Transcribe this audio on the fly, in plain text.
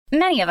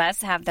Many of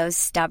us have those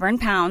stubborn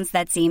pounds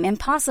that seem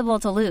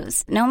impossible to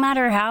lose, no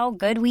matter how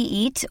good we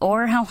eat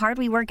or how hard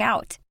we work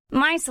out.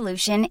 My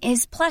solution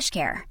is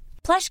PlushCare.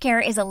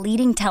 PlushCare is a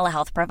leading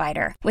telehealth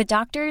provider with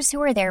doctors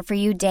who are there for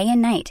you day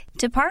and night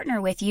to partner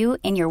with you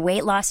in your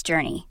weight loss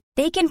journey.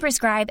 They can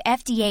prescribe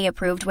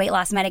FDA-approved weight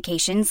loss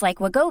medications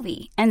like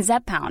Wegovy and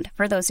Zepbound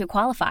for those who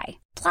qualify.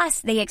 Plus,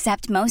 they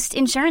accept most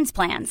insurance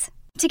plans.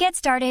 To get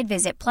started,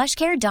 visit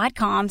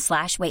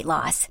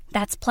plushcare.com/weightloss.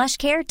 That's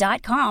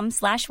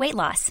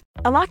plushcare.com/weightloss.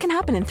 A lot can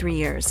happen in 3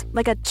 years,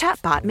 like a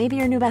chatbot may be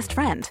your new best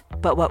friend.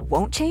 But what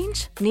won't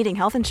change? Needing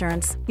health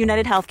insurance.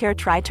 United Healthcare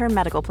Tri-Term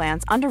Medical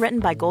Plans,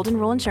 underwritten by Golden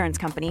Rule Insurance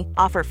Company,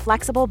 offer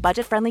flexible,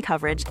 budget-friendly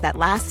coverage that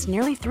lasts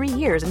nearly 3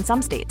 years in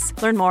some states.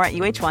 Learn more at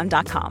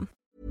uh1.com.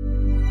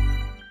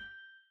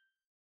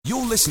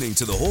 You're listening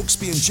to the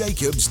Hawksby and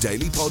Jacobs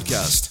Daily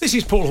Podcast. This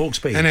is Paul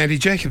Hawksby. And Andy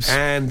Jacobs.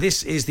 And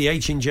this is the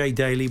H&J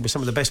Daily with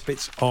some of the best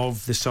bits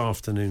of this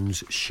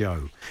afternoon's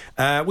show.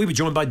 We were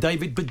joined by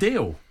David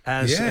Baddiel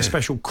as a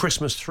special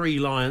Christmas Three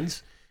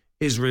Lions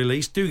is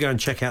released. Do go and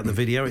check out the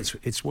video.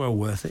 It's well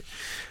worth it.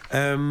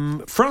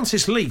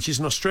 Francis Leach is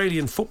an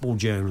Australian football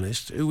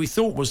journalist who we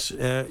thought was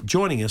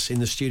joining us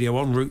in the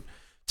studio en route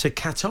to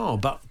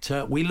Qatar,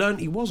 but we learnt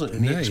he wasn't,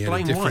 and he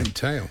explained he had a why. different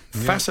tale.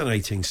 Yeah.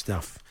 Fascinating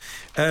stuff.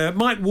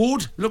 Mike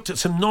Ward looked at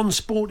some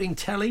non-sporting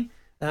telly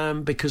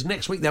because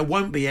next week there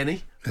won't be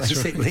any.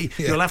 Basically, right.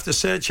 Yeah. You'll have to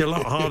search a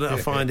lot harder to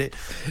find it.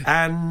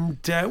 And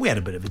we had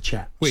a bit of a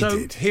chat. We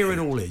did. Here it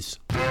all is.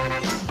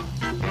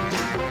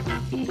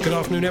 Good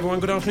afternoon, everyone.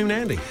 Good afternoon,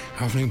 Andy.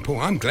 Afternoon, Paul.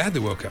 I'm glad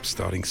the World Cup's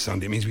starting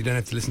Sunday. It means we don't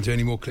have to listen to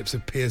any more clips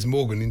of Piers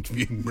Morgan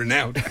interviewing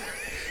Ronaldo.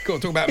 Got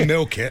to talk about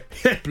milk it.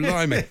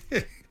 Blimey.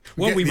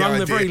 Well, we rung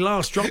the very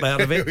last drop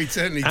out of it. We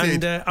certainly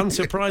did. And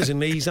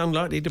unsurprisingly, he's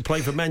unlikely to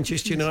play for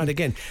Manchester United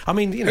again. I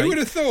mean, you know, who would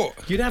have thought?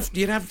 You'd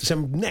have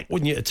some neck,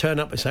 wouldn't you, to turn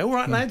up and say, "All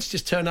right, lads,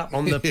 just turn up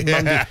on the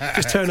Monday,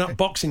 just turn up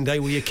Boxing Day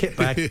with your kit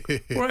bag."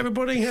 All right,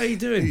 everybody, how you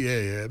doing?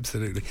 Yeah,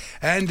 absolutely.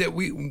 And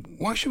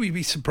why should we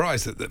be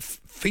surprised that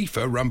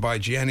FIFA, run by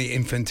Gianni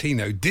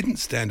Infantino, didn't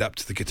stand up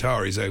to the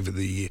Qataris over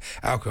the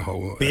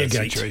alcohol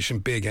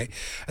situation? Beergate.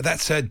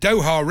 That's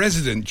Doha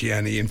resident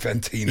Gianni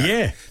Infantino.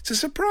 Yeah, it's a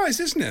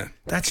surprise, isn't it?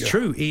 That's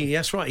true.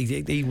 That's right.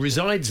 He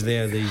resides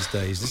there these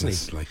days,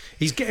 doesn't he?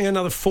 He's getting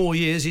another 4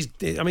 years.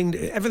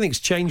 Everything's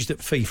changed at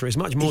FIFA. It's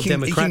much more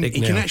democratic now.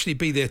 He can actually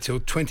be there till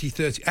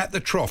 2030, at the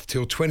trough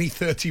till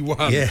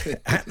 2031. Yeah,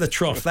 at the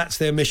trough. That's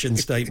their mission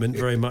statement,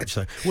 very much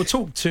so. We'll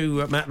talk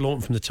to Matt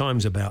Lawton from The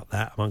Times about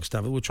that, amongst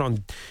others. We'll try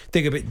and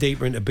dig a bit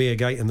deeper into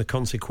Beergate and the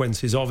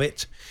consequences of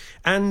it.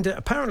 And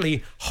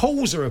apparently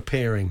holes are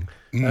appearing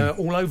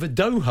all over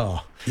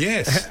Doha.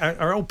 Yes.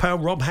 Our old pal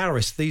Rob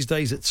Harris, these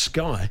days at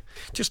Sky,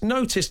 just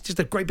noticed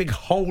just a great big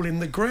hole in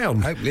the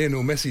ground. I hope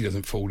Lionel Messi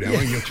doesn't fall down.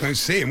 You won't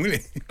see him, will he?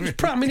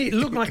 I mean, it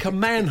looked like a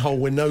manhole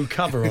with no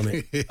cover on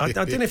it. I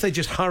don't know if they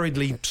just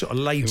hurriedly sort of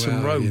laid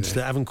some roads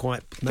that haven't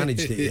quite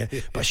managed it yet.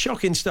 But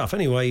shocking stuff.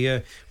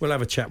 Anyway, we'll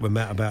have a chat with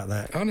Matt about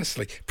that.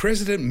 Honestly,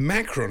 President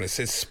Macron has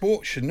said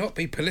sport should not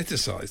be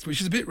politicised,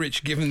 which is a bit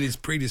rich given his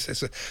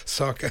predecessor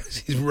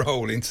Sarkozy's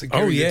role in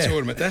securing the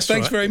tournament.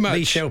 Thanks very much.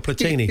 Michel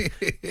Platini.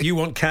 You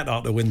want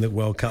Qatar to win the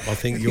World Cup, I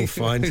think you'll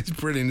find. It's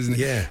brilliant, isn't it?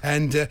 Yeah.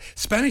 And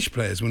Spanish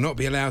players will not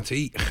be allowed to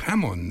eat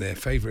jamon, their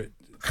favourite.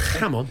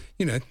 Jamon?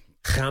 You know.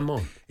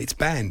 Jamon. It's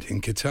banned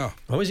in Qatar.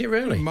 Oh, is it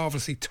really? A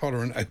marvellously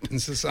tolerant, open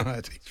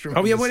society.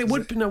 Oh, yeah, well, it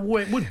would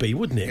be,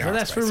 wouldn't it? Yeah, well,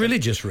 that's for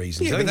religious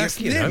reasons. Yeah, but that's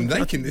them.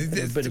 They can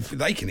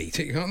eat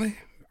it, can't they?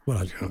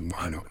 Well,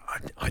 why not?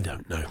 I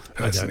don't know.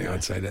 Personally,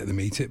 I'd say let them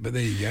eat it, but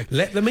there you go.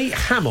 Let them eat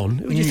jamon?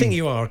 Who do you think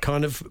you are, a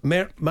kind of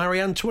Marie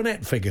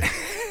Antoinette figure?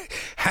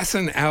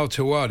 Hassan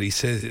Al-Tawadi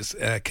says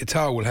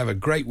Qatar will have a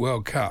great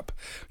World Cup.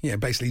 Yeah,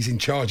 basically he's in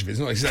charge of it. He's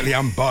not exactly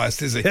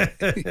unbiased, is he?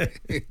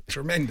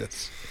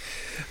 Tremendous.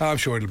 I'm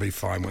sure it'll be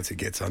fine once it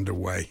gets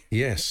underway.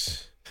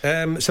 Yes.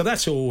 So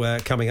that's all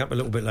coming up a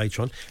little bit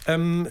later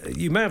on.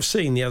 You may have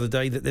seen the other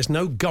day that there's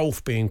no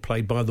golf being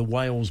played by the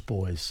Wales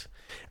boys.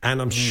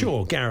 And I'm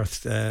sure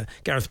Gareth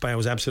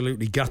Bale's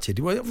absolutely gutted.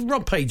 Well,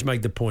 Rob Page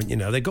made the point,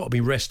 they've got to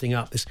be resting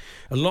up. There's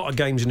a lot of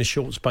games in a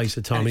short space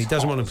of time. And he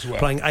doesn't want them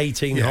playing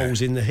 18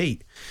 holes in the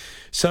heat.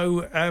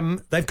 So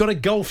they've got a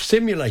golf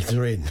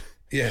simulator in.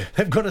 Yeah.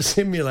 They've got a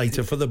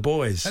simulator for the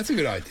boys. That's a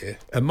good idea.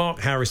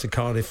 Mark Harris, the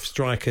Cardiff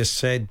striker,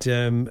 said,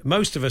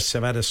 most of us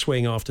have had a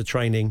swing after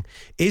training.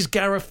 Is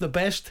Gareth the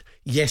best?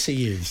 Yes,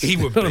 he is. He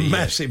would be. A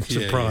massive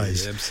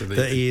surprise absolutely.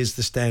 that he is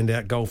the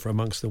standout golfer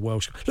amongst the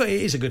Welsh. Look,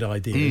 it is a good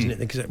idea, isn't it?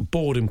 Because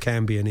boredom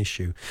can be an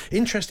issue.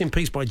 Interesting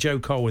piece by Joe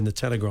Cole in The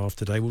Telegraph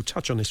today. We'll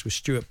touch on this with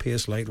Stuart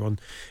Pearce later on,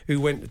 who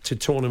went to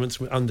tournaments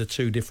with under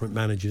two different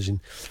managers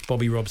in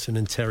Bobby Robson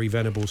and Terry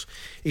Venables.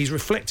 He's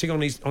reflecting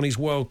on his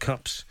World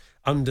Cups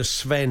under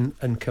Sven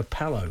and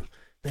Capello.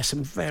 There's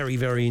some very,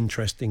 very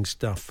interesting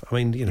stuff. I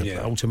mean,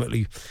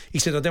 ultimately, he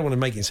said, I don't want to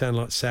make it sound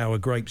like sour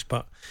grapes,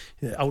 but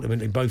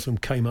ultimately both of them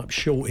came up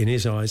short in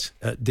his eyes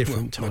at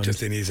different times. Not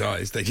just in his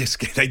eyes, they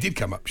did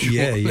come up short.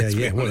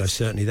 Yeah. Well,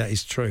 certainly that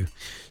is true.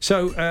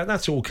 So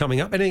that's all coming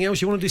up. Anything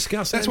else you want to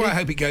discuss? That's why I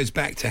hope it goes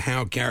back to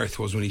how Gareth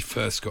was when he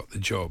first got the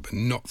job,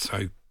 and not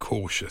so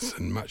cautious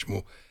and much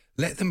more.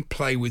 Let them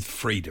play with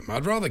freedom.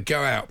 I'd rather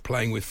go out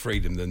playing with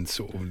freedom than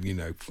sort of,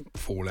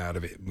 fall out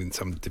of it with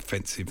some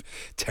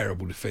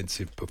terrible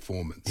defensive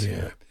performance.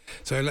 Yeah.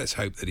 So let's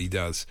hope that he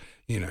does,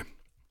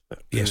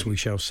 Yes, we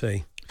shall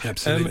see.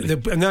 Absolutely.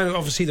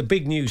 Obviously, the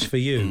big news for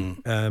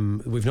you,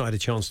 we've not had a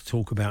chance to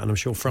talk about, and I'm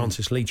sure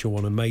Francis Leach will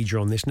want to major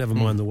on this, never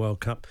mind the World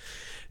Cup.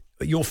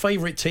 Your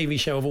favourite TV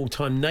show of all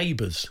time,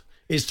 Neighbours,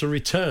 is to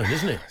return,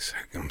 isn't it?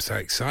 I'm so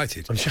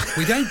excited.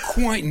 We don't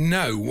quite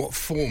know what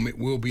form it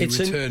will be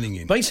returning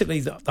in. Basically,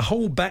 the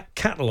whole back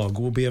catalogue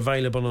will be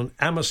available on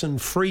Amazon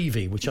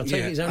Freevee, which I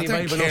think is only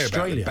available in Australia. I don't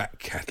care about the back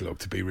catalogue,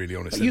 to be really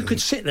honest. You could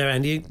sit there,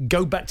 Andy,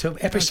 go back to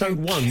episode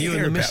 1, you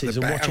and the missus,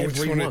 and watch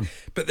every one.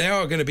 But there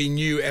are going to be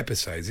new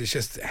episodes. It's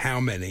just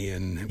how many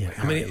and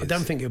I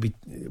don't think it'll be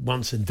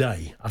once a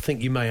day. I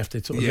think you may have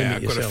to sort of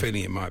limit yourself. I've got a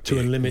feeling it might be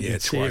to a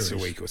limited twice series. a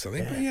week or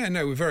something. Yeah.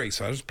 But we're very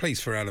excited. I was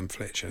pleased for Alan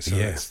Fletcher, so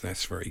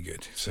that's very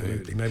good. So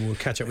absolutely. Maybe we'll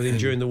catch up with him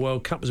during the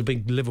World Cup as a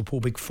big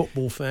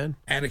football fan.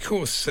 And of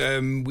course,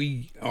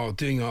 we are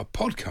doing our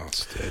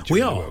podcast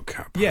during the World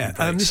Cup. Yeah,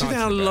 this is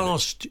our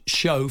last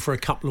show for a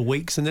couple of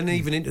weeks, and then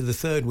even into the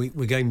third week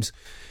with games.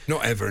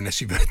 Not ever,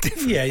 unless you've heard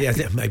different. Yeah,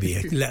 maybe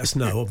let us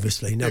know.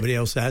 Obviously, nobody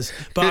else has.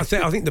 But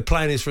I think the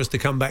plan is for us to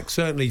come back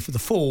certainly for the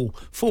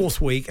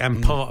fourth week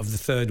and part of the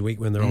third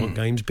week when there aren't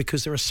games,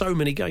 because there are so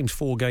many games,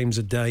 4 games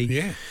a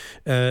day,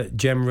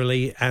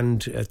 generally,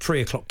 and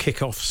 3 o'clock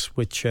kickoffs,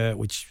 which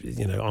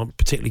aren't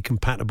particularly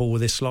compatible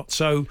with this slot.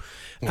 So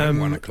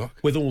 1 o'clock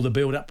with all the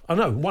build up. Oh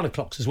no, 1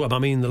 o'clock's as well. But I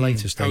mean the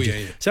later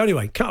stages. Yeah. So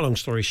anyway, cut a long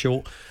story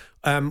short.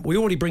 We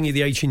already bring you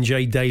the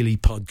H&J Daily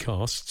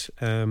podcast,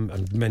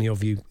 and many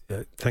of you,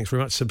 thanks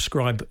very much,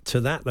 subscribe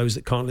to that, those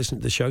that can't listen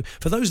to the show.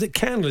 For those that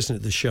can listen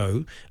to the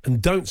show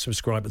and don't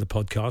subscribe to the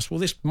podcast, well,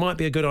 this might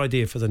be a good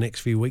idea for the next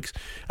few weeks.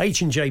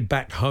 H&J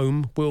Back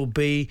Home will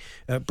be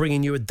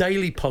bringing you a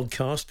daily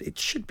podcast. It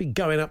should be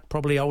going up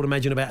probably, I would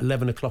imagine, about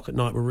 11 o'clock at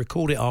night. We'll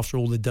record it after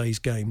all the day's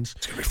games.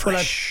 It's going to be fresh. We'll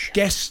have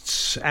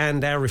guests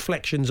and our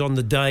reflections on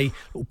the day,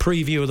 a little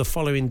preview of the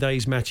following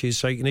day's matches,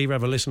 so you can either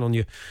have a listen on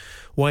your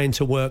way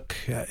into work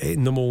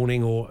in the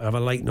morning or have a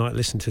late night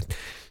listen to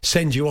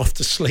send you off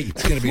to sleep.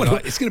 It's going to be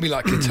like Qatar.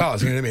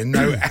 It's going to be a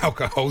no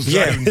alcohol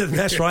zone. Yeah,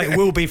 that's right. It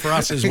will be for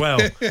us as well.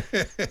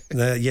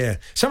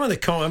 Some of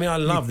the I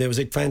love. There was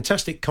a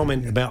fantastic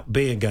comment about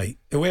Beergate.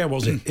 Where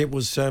was it? It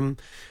was an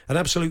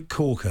absolute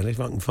corker. If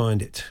I can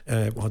find it,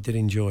 I did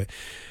enjoy it.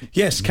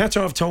 Yes,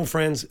 Qatar have told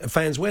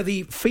fans where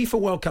the FIFA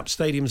World Cup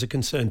stadiums are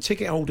concerned,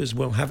 ticket holders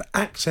will have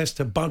access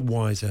to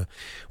Budweiser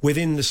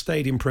within the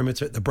stadium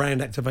perimeter at the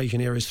brand activation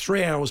areas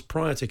 3 hours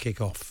prior to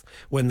kick-off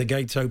when the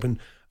gates open,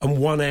 and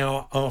 1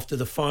 hour after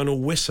the final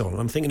whistle.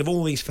 I'm thinking of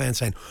all these fans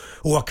saying,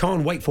 I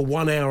can't wait for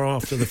 1 hour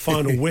after the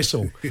final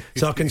whistle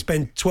so I can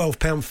spend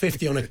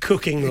 £12.50 on a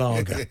cooking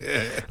lager.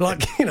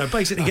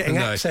 Basically getting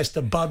access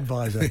to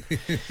Budweiser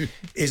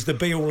is the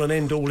be-all and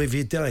end-all of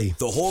your day.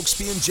 The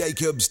Hawksbee and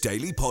Jacobs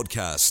Daily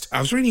Podcast. I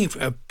was reading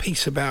a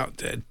piece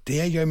about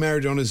Diego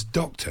Maradona's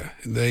doctor,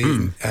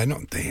 Lionel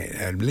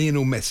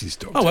Messi's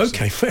doctor. Oh,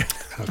 okay.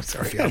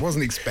 Sorry, I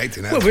wasn't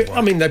expecting that.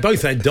 Well, they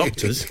both had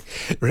doctors.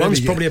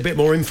 One's probably a bit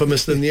more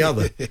infamous than the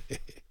other.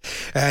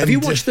 Have you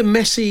watched the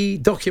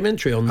Messi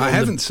documentary on? I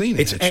haven't seen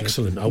it. It's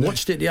excellent. I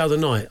watched it the other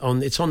night.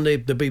 It's on the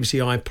BBC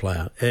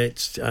iPlayer.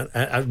 It's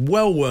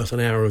well worth an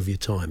hour of your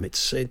time.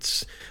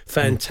 It's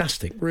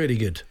fantastic. Really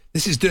good.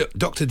 This is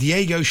Dr.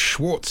 Diego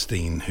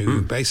Schwartzstein,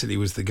 who basically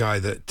was the guy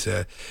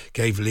that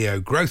gave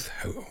Leo growth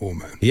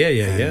hormone.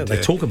 Yeah.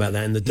 They talk about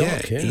that in the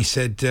doc. Yeah. He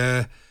said,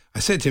 I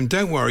said to him,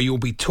 don't worry, you'll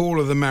be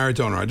taller than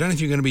Maradona. I don't know if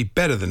you're going to be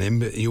better than him,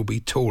 but you'll be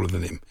taller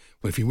than him.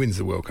 Well, if he wins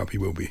the World Cup, he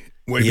will be.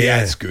 Well, yeah,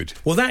 that's good.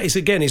 Well, that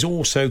is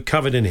also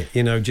covered in it.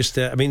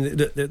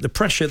 The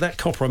pressure, that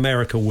Copa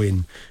America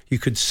win, you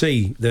could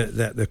see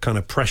the kind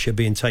of pressure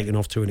being taken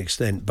off to an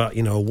extent. But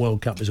a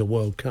World Cup is a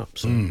World Cup.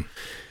 So.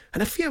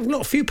 And a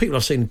few people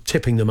I've seen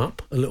tipping them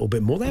up a little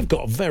bit more. They've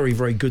got a very,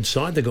 very good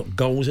side. They've got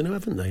goals in them,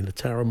 haven't they?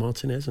 Lautaro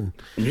Martinez and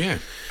they're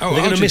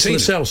going to miss Lo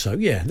Celso.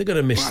 Yeah, they're going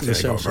to miss Lo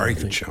Celso. They've got a very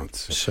good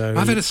chance. So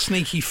I've had a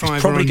sneaky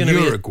fiver on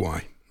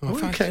Uruguay.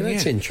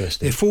 That's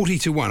interesting. They're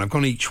 40-1. I've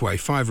gone each way,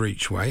 5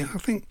 each way. I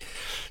think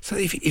so.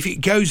 If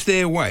it goes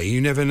their way, you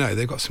never know.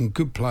 They've got some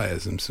good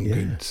players and some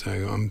good. So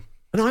I'm.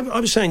 And I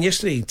was saying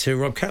yesterday to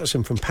Rob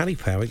Catterson from Paddy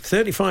Power,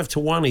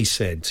 35-1. He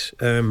said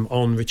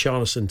on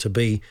Richarlison to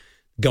be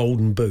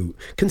Golden Boot,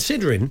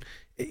 considering.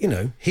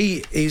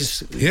 He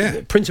is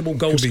principal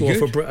goal scorer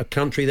for a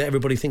country that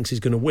everybody thinks is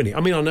going to win it.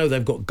 I mean, I know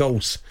they've got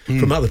goals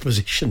from other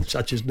positions,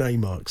 such as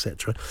Neymar,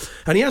 etc.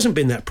 And he hasn't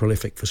been that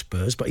prolific for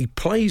Spurs, but he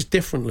plays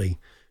differently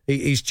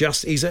He's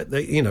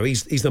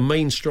the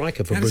main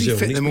striker for How Brazil.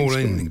 Does he fit them all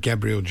in?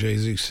 Gabriel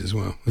Jesus as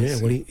well.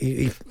 Well,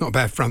 he not a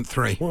bad front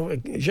three. Well,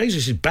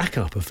 Jesus is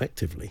backup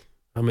effectively.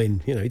 I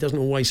mean, he doesn't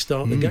always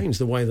start the games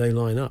the way they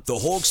line up. The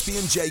Hawksbee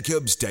and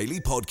Jacobs Daily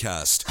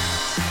Podcast.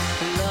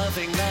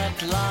 Loving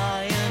that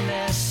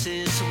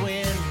Lionesses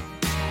win,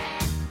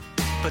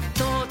 but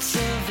thoughts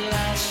of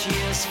last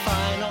year's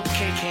final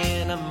kick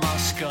in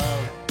Moscow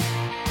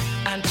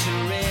and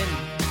Turin.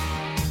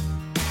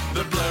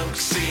 The blokes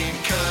seem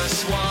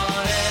cursed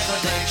whatever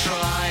they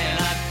try, and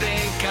I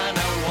think I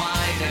know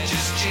why they're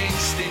just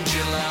jinxed in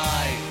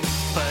July.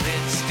 But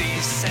it's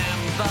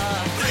December,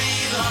 3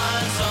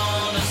 lions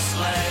on a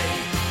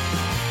sleigh,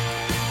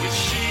 with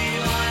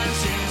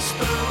she-lion's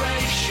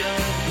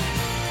inspiration.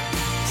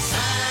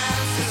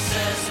 Santa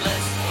says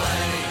let's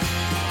play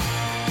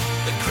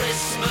the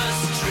Christmas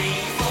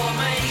tree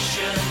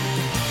formation.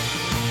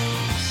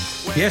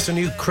 Yes, a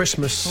new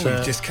Christmas.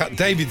 Just cut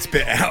David's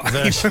bit out.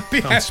 Can't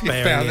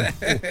spare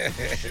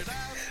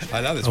I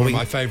love it. It's one of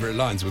my favourite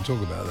lines. We'll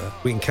talk about that.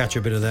 We can catch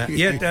a bit of that.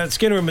 Yeah,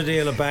 Skinner and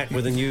Medea are back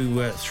with a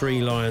new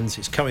 3 Lions.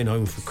 It's coming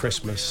home for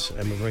Christmas,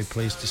 and we're very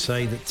pleased to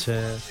say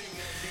that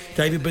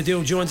David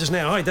Baddiel joins us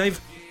now. Hi, Dave.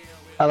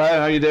 Hello,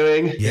 how are you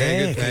doing?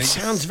 Yeah,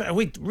 good, it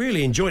we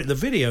really enjoyed it. The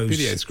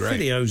video's great.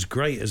 Video's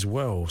great as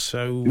well.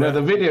 So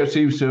the video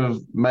seems to have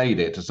made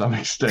it to some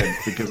extent,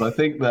 because I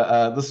think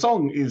that the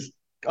song is.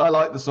 I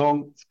like the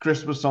song. It's a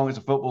Christmas song. It's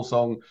a football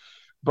song.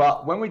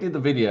 But when we did the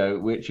video,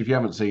 which if you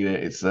haven't seen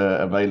it, it's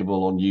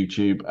available on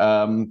YouTube.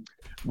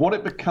 What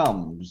it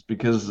becomes,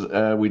 because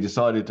we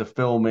decided to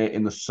film it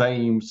in the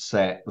same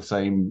set, the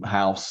same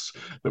house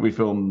that we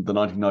filmed the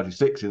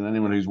 1996 in.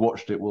 Anyone who's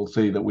watched it will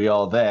see that we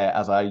are there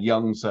as our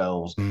young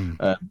selves. Me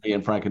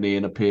and Frank and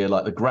Ian appear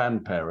like the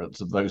grandparents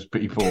of those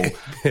people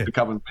to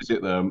come and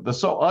visit them. The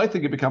song, I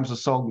think it becomes a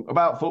song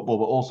about football,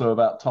 but also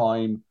about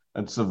time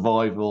and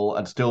survival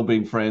and still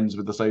being friends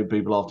with the same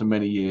people after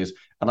many years.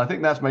 And I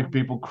think that's making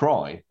people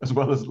cry as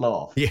well as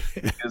laugh. Yeah.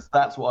 Because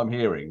that's what I'm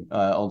hearing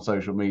on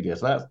social media.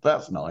 So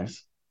that's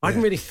nice. I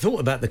hadn't really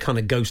thought about the kind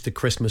of Ghost of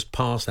Christmas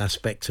Past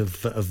aspect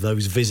of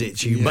those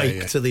visits you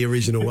make to the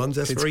original ones.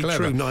 That's very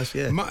clever. True. Nice,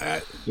 yeah.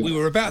 We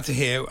were about to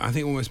hear, I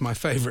think, almost my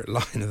favourite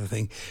line of the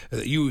thing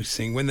that you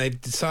sing. When they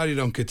decided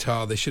on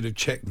Qatar, they should have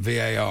checked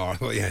VAR. I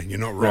thought, you're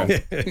not wrong.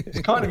 It's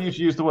kind of you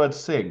should use the word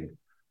sing.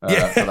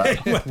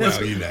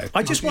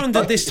 I just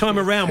wondered this time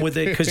around with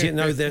it, because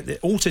the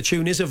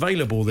autotune is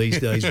available these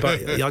days,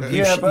 but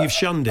you've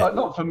shunned it.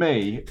 Not for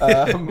me.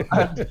 And,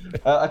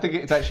 I think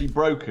it's actually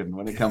broken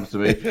when it comes to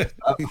me.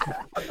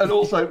 And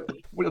also,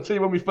 we'll see,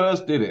 when we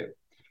first did it,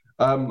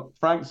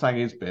 Frank sang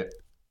his bit,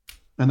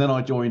 and then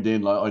I joined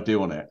in like I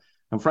do on it.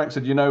 And Frank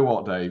said, "You know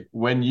what, Dave?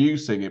 When you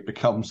sing, it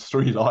becomes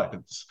 3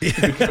 Lions,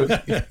 because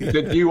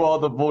you are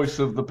the voice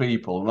of the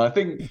people." And I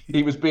think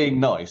he was being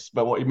nice,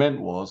 but what he meant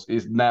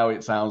is now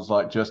it sounds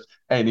like just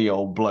any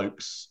old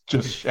blokes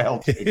just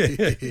shouting.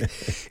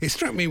 It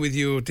struck me with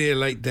your dear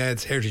late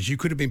dad's heritage. You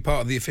could have been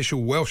part of the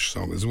official Welsh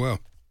song as well.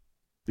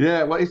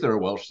 Yeah, well, is there a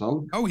Welsh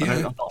song? Oh,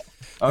 yeah.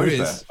 There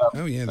is.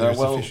 There's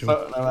official.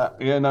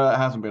 That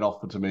hasn't been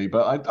offered to me,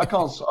 but I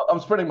can't. I'm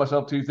spreading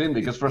myself too thin,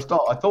 because for a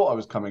start, I thought I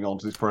was coming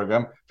onto this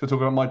program to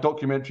talk about my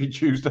documentary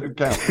Tuesday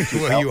Count.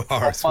 Well, you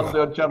are as well. Monday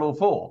on Channel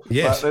 4.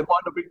 Yes. But there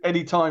might not be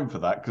any time for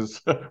that,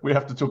 because we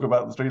have to talk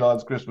about the 3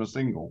 Lions Christmas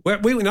single. Well,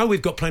 we know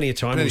we've got plenty of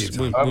time.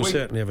 We'll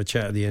certainly have a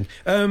chat at the end.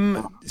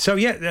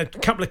 A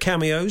couple of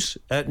cameos.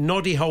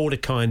 Noddy Holder,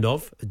 kind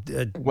of.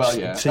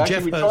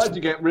 Actually, we tried to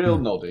get real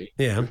Noddy.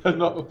 Yeah.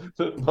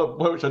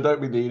 Which I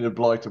don't mean the Enid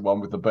Blyton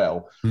one with the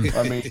bell.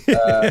 I mean,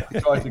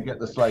 tried to get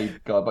the Slade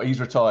guy, but he's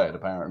retired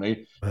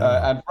apparently.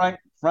 And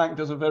Frank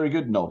does a very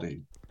good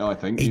Noddy, I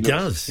think. He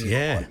does,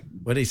 yeah.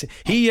 Well,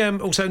 he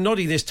also,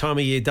 Noddy this time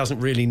of year doesn't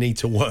really need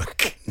to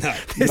work. No,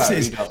 this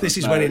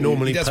is when it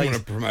normally pays. He doesn't want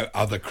to promote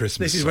other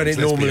Christmas This is songs, when it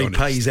normally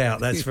pays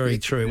out. That's very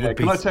true.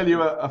 Can I tell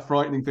you a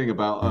frightening thing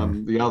about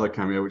the other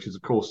cameo, which is,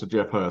 of course, to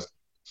Jeff Hurst?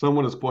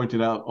 Someone has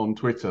pointed out on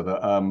Twitter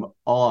that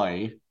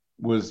I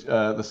was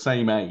the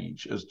same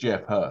age as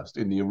Jeff Hurst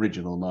in the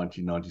original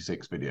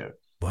 1996 video.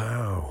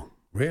 Wow.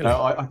 Really?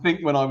 I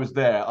think when I was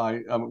there,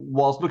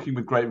 whilst looking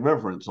with great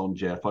reverence on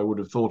Jeff, I would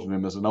have thought of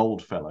him as an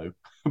old fellow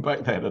back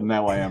then, and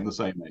now I am the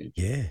same age.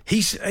 Yeah.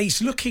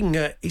 He's looking,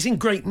 he's in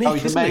great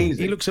nick, isn't he?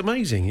 He looks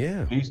amazing,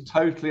 yeah. He's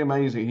totally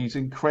amazing. He's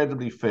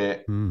incredibly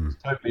fit. He's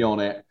totally on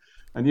it.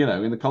 And,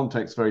 in the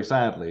context, very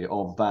sadly,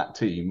 of that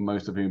team,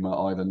 most of whom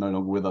are either no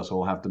longer with us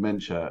or have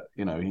dementia,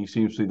 he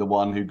seems to be the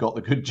one who got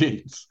the good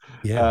genes.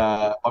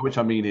 Yeah. By which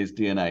I mean his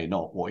DNA,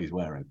 not what he's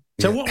wearing.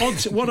 So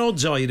what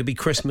odds are you to be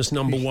Christmas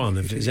number one?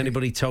 Has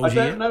anybody told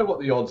you I don't know what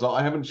the odds are.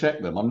 I haven't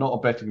checked them. I'm not a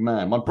betting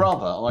man. My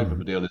brother, Ivor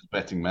Baddiel, is a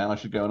betting man. I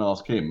should go and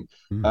ask him.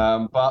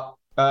 But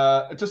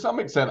to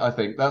some extent, I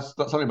think that's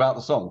something about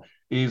the song,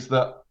 is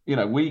that,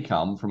 we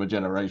come from a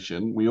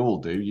generation, we all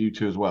do, you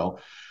two as well,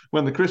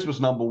 when the Christmas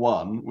number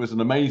one was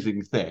an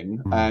amazing thing,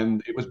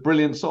 and it was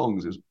brilliant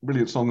songs. It was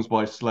brilliant songs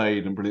by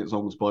Slade and brilliant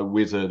songs by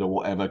Wizard or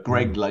whatever.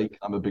 Greg Lake,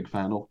 I'm a big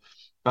fan of.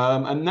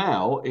 And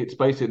now it's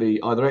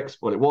basically either it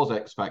was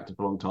X Factor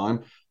for a long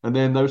time, and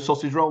then those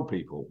sausage roll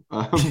people.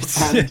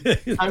 And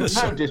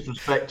no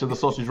disrespect to the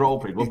sausage roll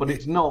people, but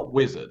it's not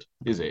Wizard,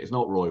 is it? It's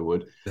not Roy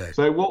Wood. No.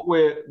 So what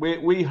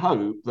we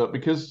hope that,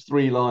 because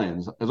Three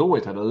Lions has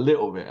always had a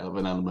little bit of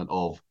an element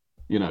of,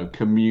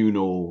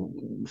 communal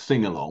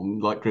sing along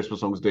like Christmas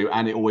songs do,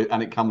 and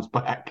it comes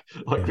back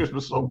like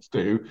Christmas songs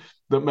do,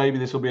 that maybe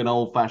this will be an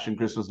old fashioned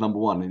Christmas number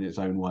one in its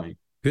own way.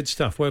 Good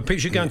stuff. Well, people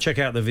should go and check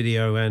out the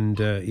video, and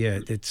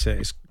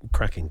it's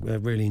cracking. I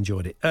really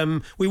enjoyed it.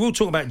 We will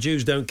talk about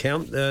Jews Don't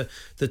Count, the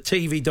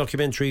TV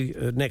documentary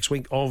next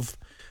week of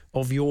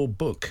your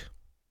book.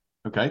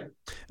 Okay.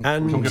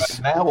 And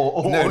now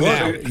or no,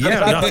 now.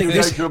 Yeah, I think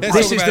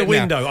this is the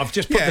window. I've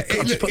just put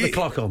the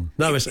clock on.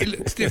 No, it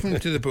looks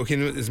different to the book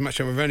in as much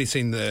as I've only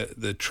seen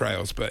the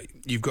trails, but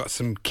you've got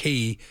some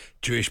key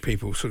Jewish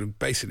people sort of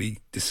basically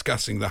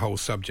discussing the whole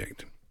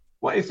subject.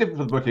 Well, it's different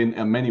from the book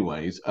in many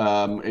ways.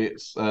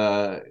 It's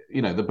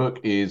the book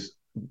is,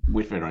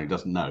 which everyone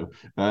doesn't know,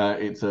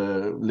 it's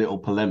a little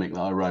polemic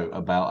that I wrote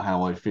about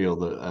how I feel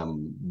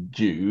that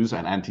Jews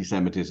and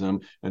anti-Semitism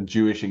and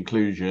Jewish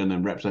inclusion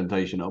and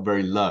representation are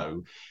very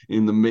low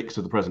in the mix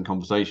of the present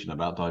conversation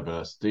about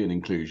diversity and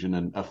inclusion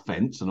and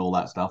offence and all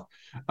that stuff.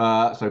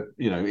 So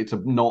it's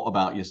not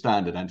about your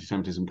standard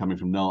anti-Semitism coming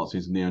from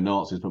Nazis and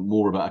neo-Nazis, but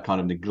more about a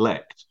kind of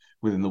neglect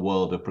within the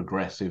world of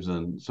progressives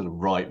and sort of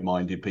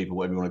right-minded people,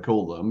 whatever you want to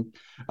call them.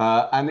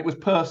 And it was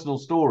personal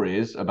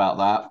stories about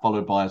that,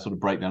 followed by a sort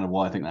of breakdown of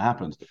why I think that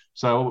happens.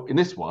 So in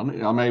this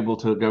one, I'm able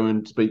to go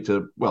and speak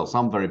to,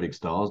 some very big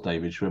stars,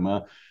 David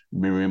Schwimmer,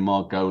 Miriam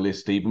Margolis,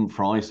 Stephen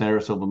Fry,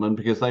 Sarah Silverman,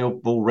 because they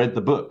all read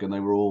the book, and they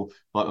were all,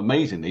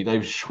 amazingly,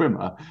 David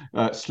Schwimmer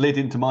slid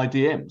into my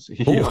DMs.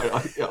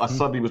 I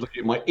suddenly was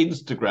looking at my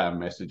Instagram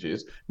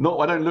messages.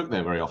 I don't look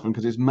there very often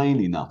because it's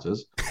mainly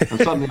nutters. And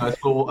suddenly I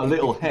saw a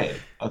little head.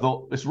 I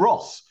thought, it's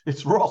Ross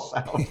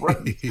out of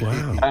Friends.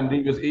 Wow. And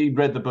he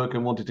read the book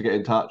and wanted to get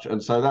in touch.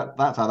 And so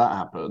that's how that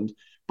happened.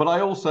 But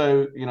I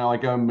also, I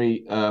go and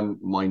meet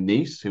my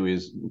niece, who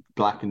is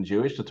black and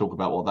Jewish, to talk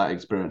about what that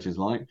experience is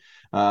like.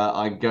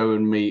 I go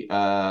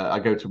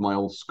to my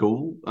old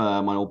school,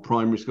 my old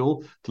primary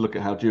school, to look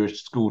at how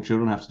Jewish school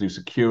children have to do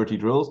security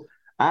drills.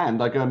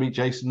 And I go and meet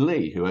Jason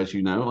Lee, who, as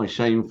you know, I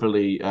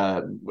shamefully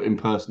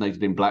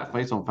impersonated in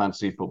blackface on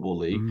Fantasy Football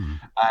League.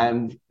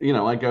 And,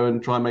 I go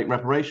and try and make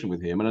reparation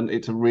with him. And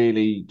it's a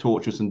really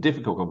torturous and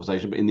difficult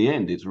conversation, but in the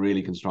end, it's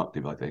really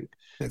constructive, I think.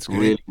 That's good.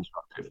 Really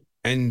constructive.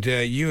 And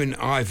you and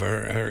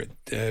Ivor are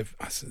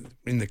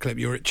in the clip.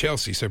 You're at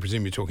Chelsea, so I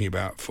presume you're talking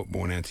about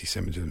football and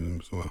anti-Semitism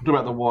as well. We're talking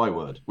about the Y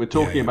word. We're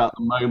talking about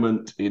the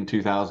moment in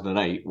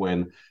 2008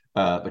 when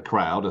the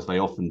crowd, as they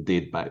often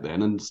did back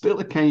then, and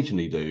still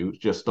occasionally do,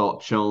 just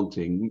start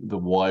chanting the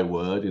Y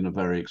word in a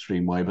very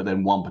extreme way. But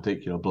then one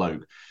particular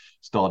bloke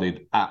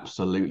started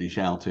absolutely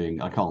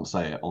shouting, I can't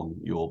say it on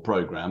your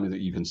programme,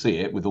 that you can see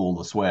it with all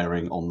the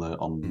swearing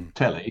on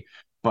telly,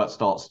 but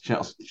starts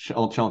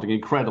chanting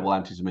incredible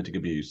anti-Semitic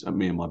abuse at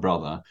me and my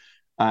brother,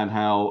 and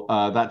how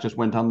that just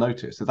went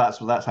unnoticed. So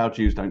that's how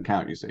Jews don't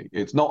count, you see.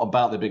 It's not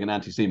about there being an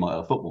anti-Semite at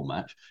a football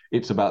match.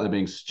 It's about there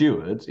being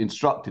stewards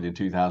instructed in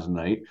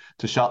 2008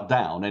 to shut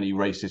down any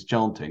racist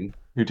chanting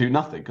who do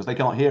nothing because they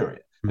can't hear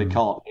it. They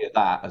can't hear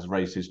that as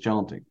racist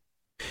chanting.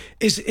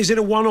 Is it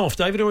a one-off,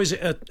 David, or is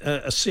it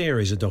a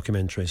series of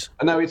documentaries?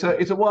 No, it's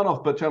a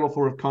one-off, but Channel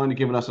 4 have kind of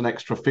given us an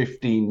extra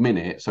 15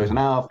 minutes, so it's an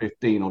hour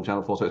 15 on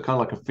Channel 4, so it's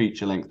kind of like a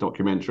feature-length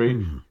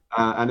documentary.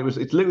 And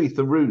it's Louis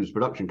Theroux's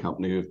production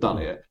company who have done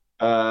it.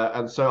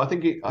 And so I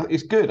think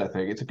it's good, I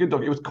think. It's a good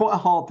doc. It was quite a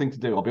hard thing to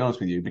do, I'll be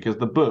honest with you, because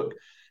the book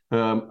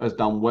has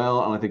done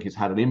well, and I think it's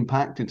had an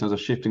impact in terms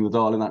of shifting the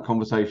dial in that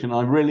conversation.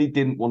 I really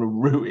didn't want to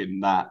ruin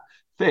that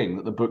thing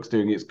that the book's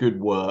doing its good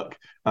work,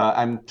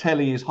 and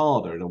telly is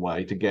harder in a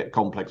way to get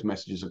complex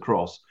messages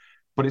across,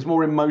 but it's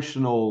more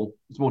emotional,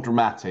 it's more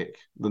dramatic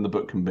than the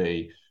book can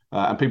be,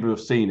 and people who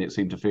have seen it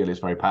seem to feel it's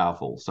very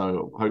powerful,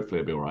 so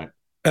hopefully it'll be all right.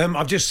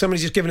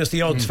 Somebody's just given us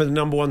the odds for the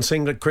number one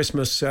single at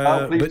Christmas.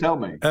 Please tell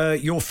me.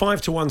 Your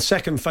 5-1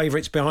 second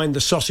favourite's behind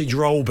the sausage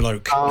roll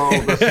bloke. Oh,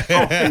 the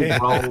sausage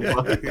roll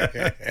bloke.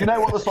 You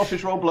know what the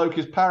sausage roll bloke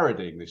is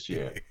parodying this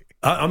year?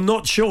 I'm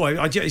not sure.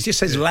 It just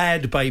says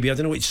 "Lad Baby." I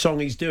don't know which song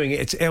he's doing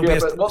it.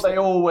 But what they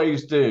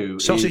always do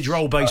sausage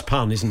roll-based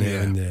pun, isn't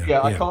it?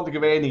 Yeah, I can't think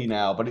of any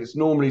now, but it's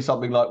normally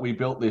something like "We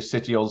built this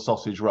city on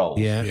sausage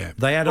rolls." Yeah.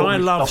 They had "I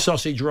love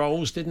sausage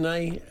rolls," didn't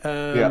they?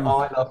 I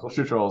love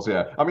sausage rolls.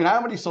 Yeah, I mean, how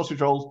many sausage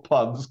rolls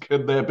puns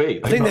could there be?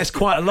 I think there's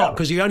quite a lot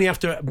because you only have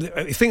to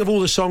think of all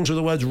the songs with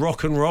the words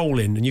 "rock and roll"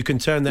 in, and you can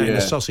turn that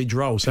into sausage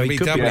roll. So it could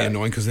be doubly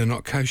annoying because they're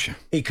not kosher.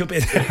 He could be.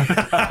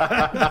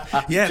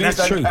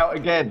 That's true. Out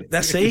again.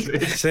 That's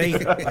See,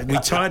 we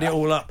tied it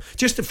all up.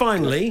 Just to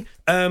finally,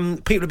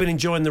 people have been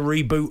enjoying the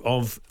reboot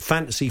of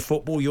Fantasy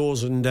Football,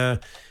 yours and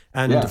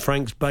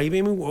Frank's baby.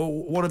 I mean,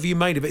 what have you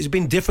made of it? It's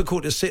been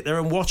difficult to sit there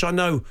and watch. I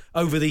know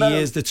over the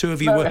years the two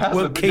of you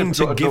weren't keen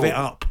to give it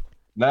up.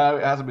 No,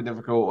 it hasn't been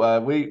difficult.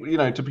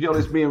 To be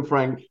honest, me and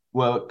Frank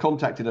were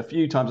contacted a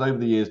few times over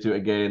the years to do it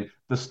again.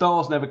 the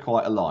stars never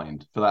quite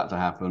aligned for that to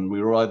happen.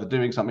 We were either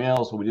doing something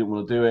else or we didn't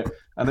want to do it.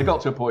 And they got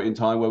to a point in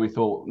time where we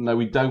thought, no,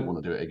 we don't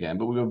want to do it again.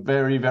 But we were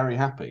very, very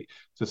happy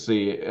to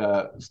see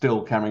it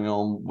still carrying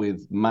on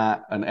with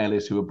Matt and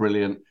Ellis, who are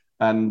brilliant.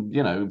 And,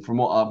 you know, from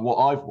what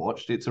I've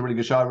watched, it's a really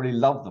good show. I really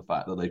love the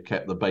fact that they've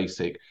kept the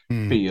basic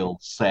feel,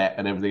 set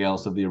and everything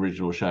else of the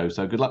original show.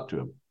 So good luck to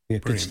them. Yeah,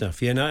 good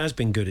stuff. Yeah, no, it has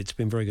been good. It's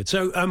been very good.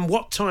 So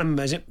what time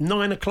is it?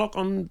 9 o'clock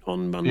on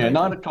Monday? Yeah,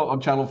 9 o'clock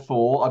on Channel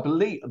 4. I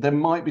believe there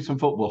might be some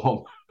football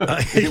on.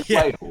 Wales.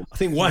 I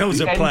think Wales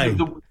are playing.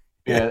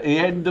 The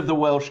end of the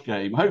Welsh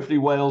game. Hopefully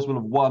Wales will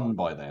have won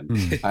by then.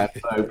 And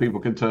so people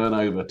can turn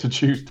over to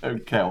Jews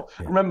Don't Count.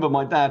 Yeah. Remember,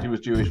 my dad, who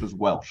was Jewish, was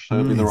Welsh. So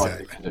it'll be the right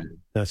thing to do.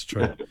 That's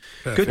true.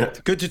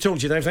 Good to talk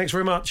to you, Dave. Thanks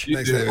very much.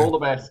 Thanks, all the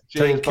best.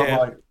 Cheers. Take care.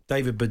 Bye-bye.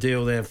 David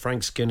Baddiel there,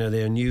 Frank Skinner,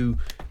 their new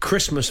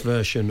Christmas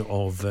version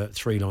of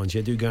Three Lines.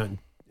 Yeah, do go and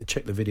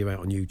check the video out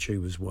on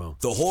YouTube as well.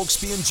 The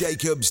Hawksbee and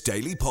Jacobs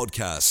Daily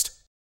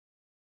Podcast.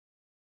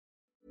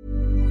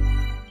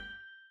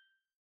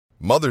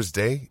 Mother's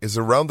Day is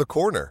around the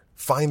corner.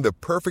 Find the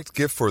perfect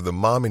gift for the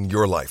mom in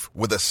your life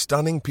with a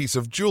stunning piece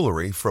of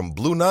jewelry from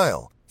Blue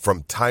Nile.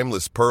 From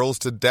timeless pearls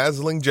to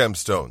dazzling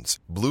gemstones,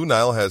 Blue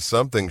Nile has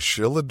something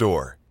she'll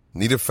adore.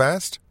 Need it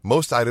fast?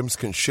 Most items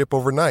can ship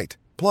overnight.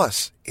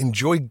 Plus,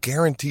 enjoy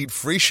guaranteed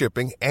free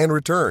shipping and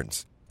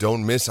returns.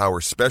 Don't miss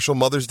our special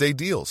Mother's Day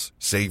deals.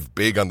 Save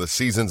big on the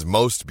season's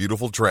most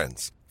beautiful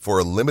trends. For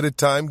a limited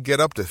time, get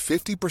up to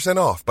 50%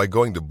 off by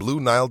going to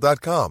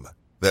BlueNile.com.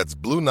 That's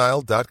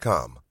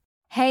BlueNile.com.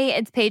 Hey,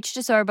 it's Paige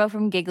DeSorbo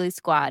from Giggly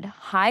Squad.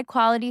 High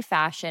quality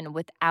fashion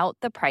without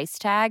the price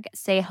tag.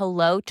 Say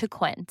hello to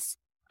Quince.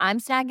 I'm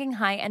snagging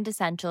high-end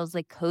essentials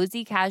like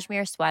cozy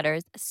cashmere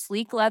sweaters,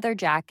 sleek leather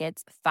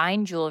jackets,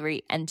 fine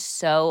jewelry, and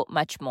so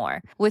much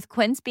more. With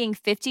Quince being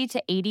 50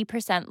 to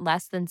 80%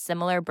 less than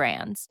similar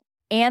brands.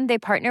 And they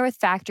partner with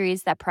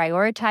factories that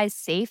prioritize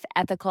safe,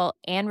 ethical,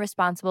 and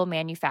responsible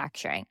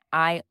manufacturing.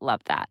 I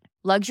love that.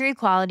 Luxury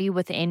quality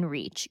within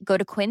reach. Go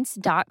to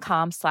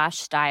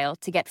quince.com/style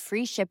to get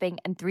free shipping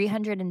and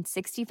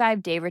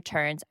 365-day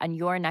returns on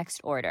your next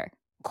order.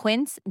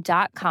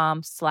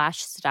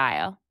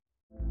 Quince.com/style.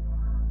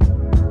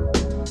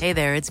 Hey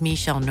there, it's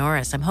Michelle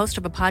Norris. I'm host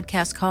of a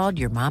podcast called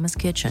Your Mama's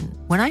Kitchen.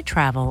 When I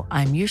travel,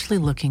 I'm usually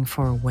looking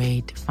for a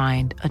way to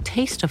find a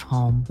taste of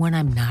home when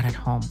I'm not at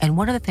home. And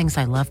one of the things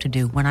I love to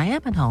do when I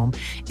am at home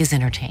is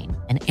entertain.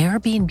 And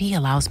Airbnb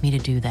allows me to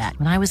do that.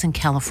 When I was in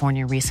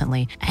California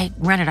recently, I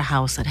rented a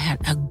house that had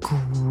a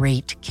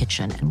great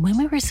kitchen. And when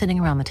we were sitting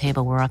around the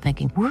table, we're all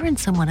thinking, we're in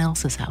someone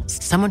else's house.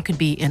 Someone could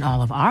be in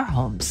all of our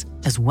homes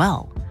as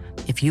well.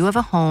 If you have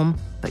a home,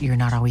 but you're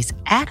not always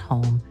at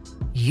home,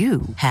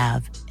 you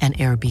have an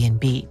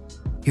Airbnb.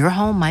 Your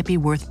home might be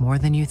worth more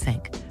than you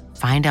think.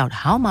 Find out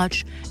how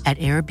much at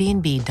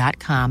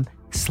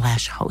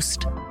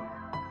airbnb.com/host.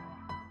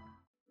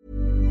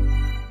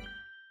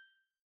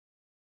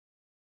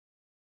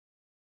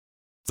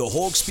 The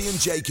Hawksbee and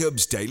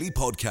Jacobs Daily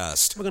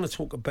Podcast. We're going to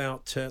talk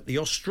about the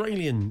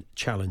Australian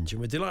Challenge,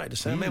 and we're delighted to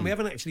say, man, we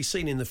haven't actually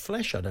seen in the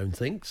flesh, I don't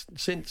think,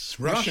 since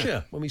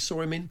Russia when we saw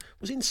him in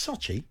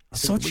Sochi.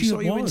 Sochi we saw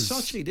it you in was.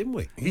 Sochi, didn't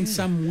we? In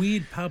some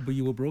weird pub where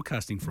you were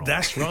broadcasting from.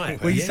 That's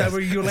right. Were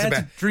you allowed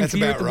to drink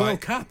beer at the World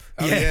Cup?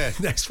 Oh, yeah.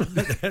 That's right.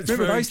 That's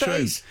Remember very those true.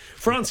 days?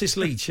 Francis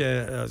Leach,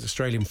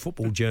 Australian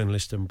football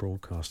journalist and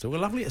broadcaster.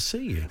 Well, lovely to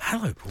see you.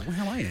 Hello, Paul.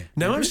 How are you?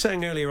 Now, I was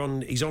saying earlier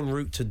on, he's en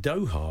route to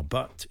Doha,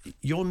 but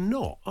you're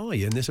not, are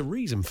you? And there's a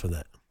reason for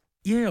that.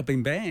 Yeah, I've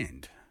been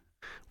banned.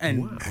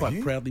 And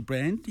quite proudly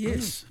banned,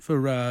 yes,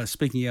 for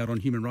speaking out on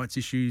human rights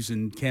issues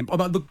and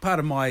look, part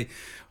of my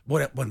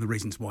one of the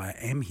reasons why I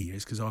am here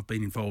is because I've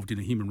been involved in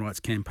a human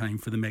rights campaign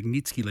for the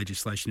Magnitsky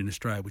legislation in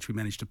Australia, which we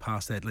managed to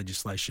pass that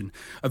legislation,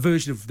 a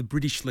version of the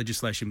British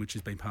legislation which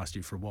has been passed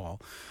here for a while,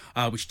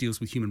 which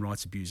deals with human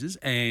rights abusers,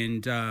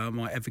 and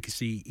my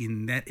advocacy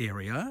in that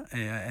area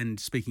and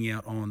speaking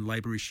out on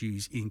labour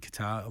issues in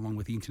Qatar, along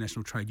with the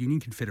International Trade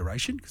Union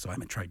Confederation, because I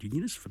am a trade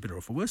unionist, for better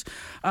or for worse.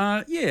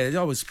 I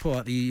was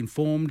politely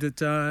informed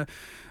that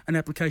an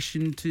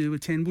application to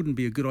attend wouldn't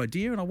be a good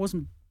idea, and I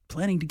wasn't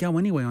planning to go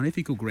anyway on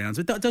ethical grounds.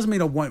 It doesn't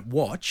mean I won't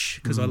watch,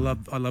 because I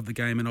love the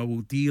game, and I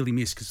will dearly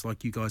miss, because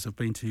like you guys, I've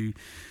been to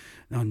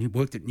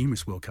worked at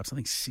numerous World Cups, I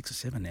think 6 or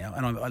 7 now,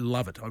 and I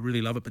love it. I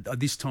really love it. But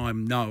this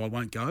time, no, I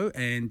won't go.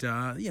 And,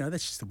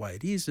 that's just the way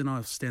it is. And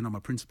I stand on my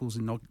principles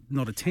and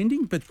not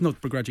attending, but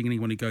not begrudging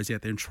anyone who goes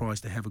out there and tries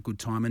to have a good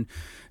time. And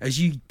as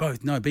you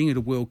both know, being at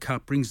a World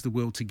Cup brings the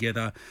world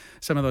together.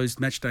 Some of those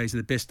match days are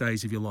the best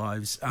days of your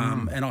lives.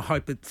 And I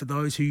hope that for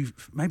those who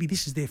maybe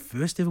this is their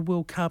first ever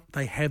World Cup,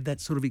 they have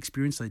that sort of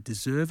experience. They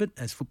deserve it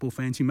as football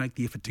fans who make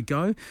the effort to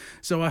go.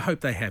 So I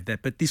hope they have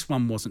that. But this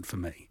one wasn't for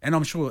me. And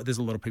I'm sure there's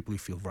a lot of people who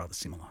feel rather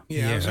similar.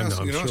 I was going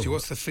to ask you,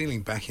 what's the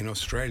feeling back in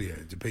Australia?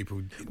 Do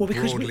people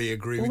broadly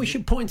agree with you? We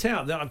should point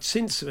out that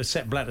since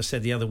Sepp Blatter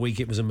said the other week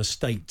it was a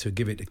mistake to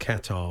give it to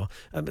Qatar,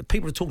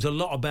 people have talked a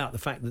lot about the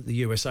fact that the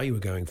USA were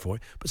going for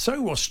it, but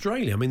so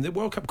Australia. I mean, the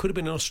World Cup could have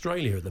been in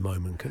Australia at the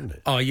moment, couldn't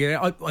it? Oh,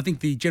 yeah. I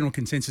think the general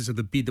consensus of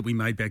the bid that we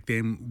made back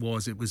then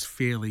was it was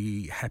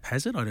fairly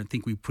haphazard. I don't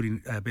think we put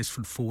in our best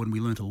foot forward, and we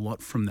learnt a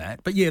lot from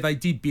that. But, yeah, they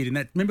did bid,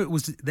 and remember, it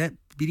was that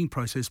bidding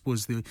process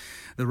was the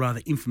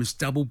rather infamous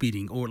double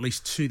bidding, or at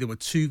least two. There were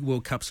 2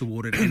 World Cups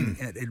awarded, and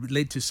it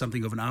led to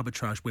something of an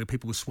arbitrage where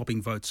people were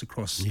swapping votes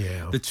across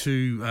the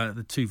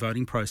two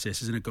voting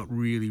processes, and it got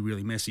really,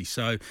 really messy.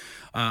 So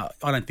I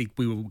don't think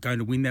we were going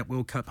to win that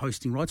World Cup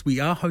hosting rights. We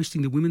are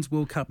hosting the Women's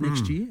World Cup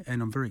next year,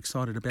 and I'm very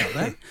excited about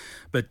that.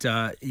 But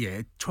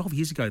 12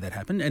 years ago that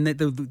happened, and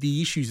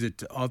the issues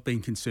that I've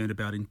been concerned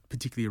about,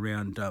 particularly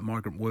around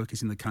migrant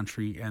workers in the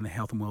country and the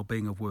health and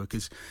well-being of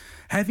workers,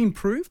 have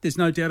improved. There's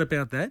no doubt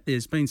about that.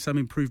 There's been some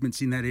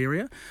improvements in that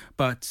area,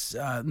 but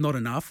not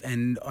enough.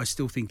 And I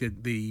still think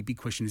that the big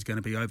question is going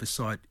to be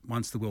oversight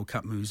once the World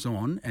Cup moves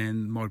on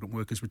and migrant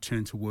workers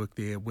return to work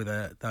there,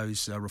 whether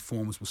those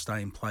reforms will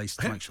stay in place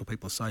to make sure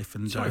people are safe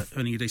and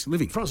earning a decent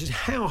living. Francis,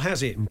 how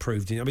has it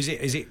improved?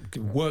 Is it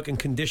work and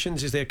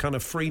conditions? Is there kind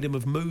of freedom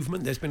of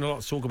movement? There's been a lot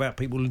of talk about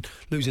people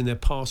losing their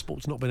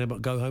passports, not being able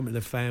to go home to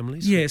their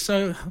families. Yeah,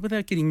 so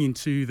without getting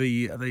into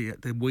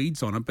the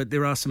weeds on it, but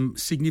there are some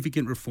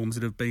significant reforms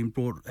that have been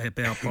brought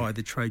about by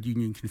the Trade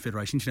Union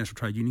Confederation, International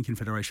Trade Union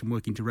Confederation,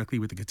 working directly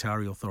with the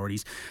Qatari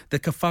authorities. The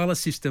kafala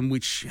system,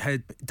 which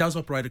does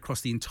operate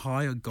across the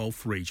entire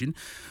Gulf region,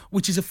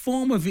 which is a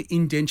form of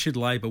indentured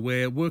labour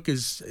where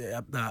workers,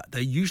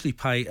 they usually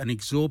pay an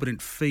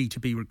exorbitant fee to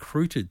be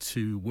recruited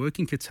to work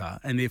in Qatar,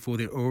 and therefore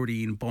they're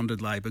already in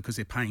bonded labour because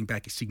they're paying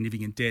back a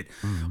significant debt.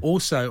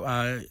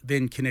 Also,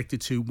 then connected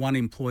to one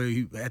employer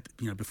who,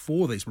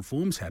 before these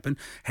reforms happened,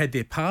 had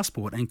their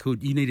passport and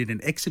you needed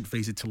an exit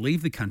visa to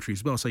leave the country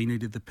as well, so you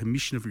needed the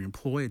permission of your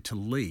employer to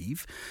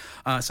leave.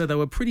 So they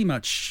were pretty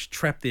much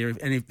trapped there,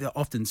 and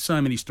often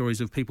so many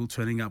stories of people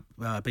turning up,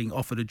 being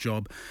offered a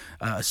job,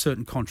 a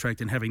certain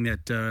contract, and having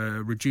that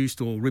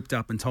reduced or ripped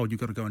up and told you've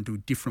got to go and do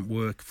different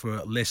work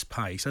for less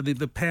pay. So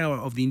the power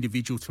of the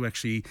individual to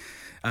actually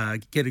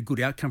get a good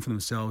outcome for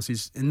themselves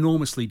is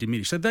enormously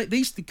diminished. So the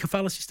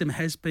kafala system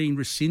has been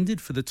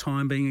rescinded for the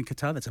time being in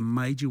Qatar. That's a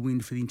major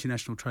win for the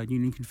International Trade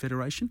Union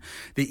Confederation.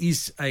 There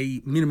is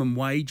a minimum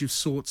wage of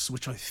sorts,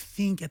 which I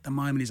think at the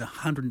moment is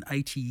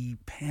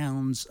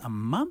 £180 a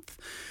month.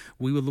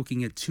 We were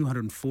looking at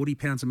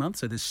 £240 a month,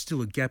 so there's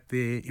still a gap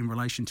there in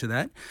relation to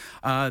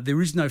that.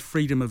 There is no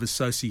freedom of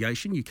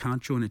association. You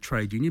can't join a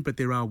trade union, but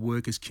there are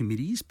workers'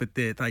 committees, but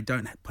they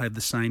don't have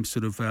the same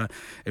sort of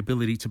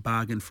ability to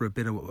bargain for a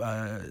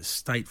better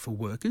state for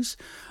workers.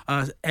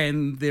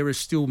 And there are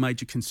still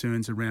major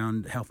concerns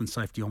around health and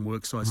safety on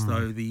work sites,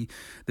 though the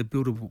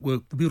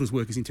Builders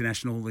Workers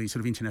International, the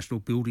sort of International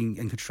Building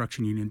and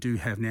Construction Union, do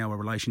have now a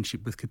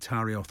relationship with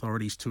Qatari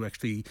authorities to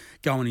actually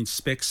go and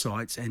inspect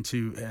sites and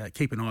to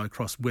keep an eye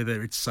across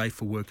whether it's safe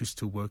for workers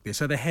to work there.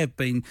 So there have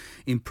been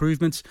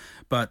improvements,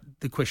 but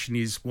the question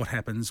is what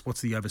happens,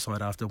 what's the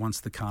oversight after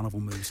once the carnival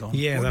moves on?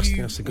 Yeah, that's a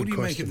good question. What do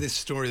you make of this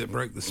story that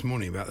broke this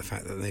morning about the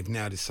fact that they've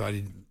now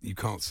decided you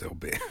can't sell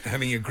beer,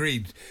 having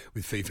agreed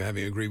with FIFA,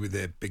 having agreed with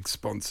their big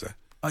sponsor?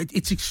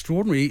 It's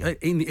extraordinary.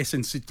 In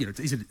essence,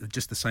 is it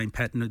just the same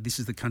pattern? This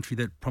is the country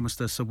that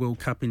promised us a World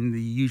Cup in the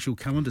usual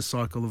calendar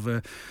cycle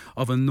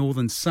of a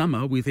northern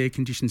summer with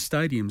air-conditioned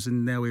stadiums,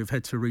 and now we've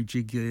had to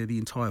rejig the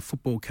entire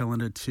football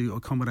calendar to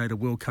accommodate a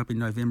World Cup in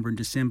November and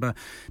December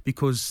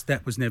because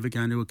that was never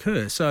going to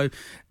occur. So,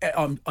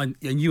 and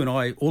you and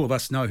I, all of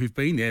us know who've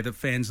been there, that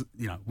fans,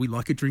 we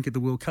like a drink at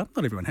the World Cup.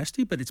 Not everyone has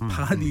to, but it's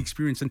part of the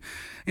experience. And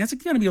it's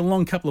going to be a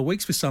long couple of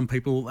weeks for some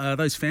people.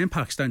 Those fan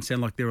parks don't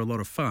sound like they're a lot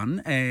of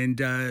fun, and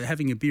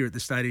having a beer at the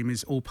stadium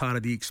is all part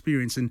of the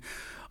experience. And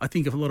I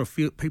think a lot of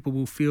people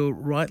will feel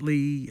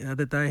rightly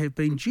that they have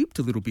been duped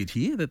a little bit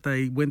here, that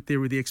they went there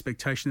with the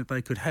expectation that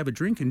they could have a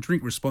drink and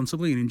drink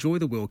responsibly and enjoy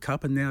the World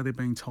Cup, and now they're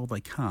being told they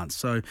can't.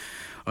 So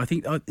I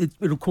think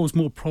it'll cause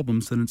more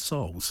problems than it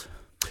solves.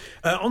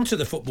 On to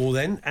the football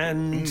then,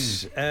 and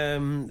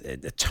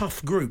a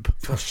tough group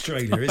for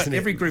Australia, isn't it?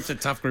 Every group's a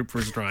tough group for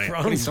Australia.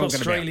 France,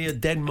 Australia,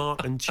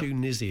 Denmark and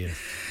Tunisia.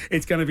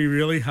 It's going to be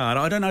really hard.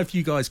 I don't know if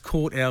you guys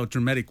caught our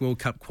dramatic World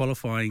Cup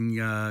qualifying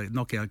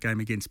knockout game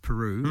against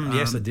Peru.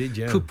 Yes, I did,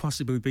 yeah. Could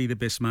possibly be the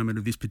best moment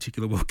of this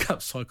particular World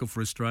Cup cycle for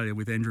Australia,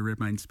 with Andrew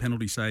Redmayne's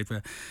penalty save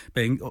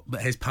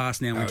has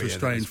passed now into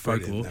Australian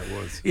folklore.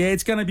 Yeah,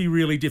 it's going to be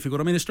really difficult.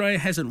 I mean, Australia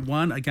hasn't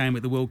won a game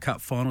at the World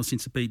Cup final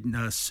since it beat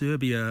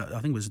Serbia, I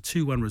think it was a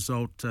 2-1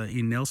 result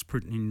in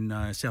Nelspruit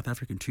in South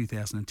Africa in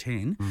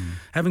 2010.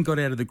 Haven't got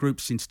out of the group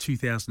since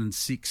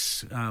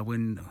 2006,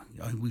 when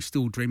we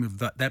still dream of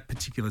that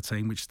particular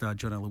team, which starred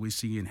John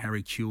Aloisi and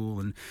Harry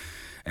Kewell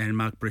and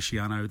Mark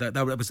Bresciano.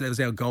 That was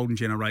our golden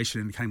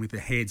generation, and it came with a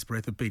hair's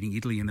breadth of beating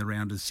Italy in the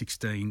round of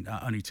 16,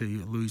 only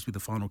to lose with the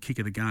final kick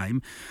of the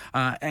game.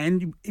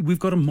 And we've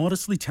got a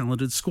modestly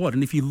talented squad.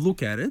 And if you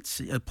look at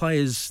it,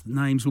 players'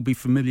 names will be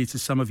familiar to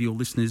some of your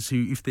listeners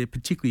who,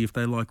 particularly if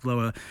they like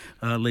lower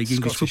league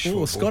English football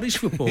or Scottish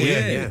football.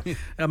 Yeah.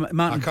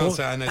 Martin I can't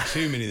say I know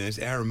too many names.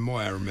 Aaron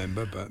Moy, I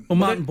remember, but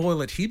Martin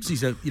Boyle at Hibs.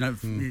 He's a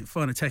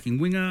fine attacking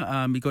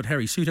winger. We got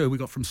Harry Souttar, we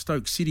got from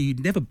Stoke City,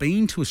 who'd never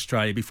been to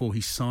Australia before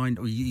he signed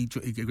or he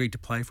agreed to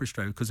play for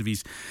Australia because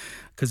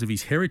of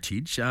his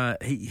heritage.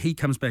 He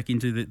comes back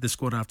into the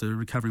squad after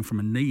recovering from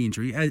a knee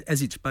injury.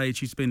 As it's Page,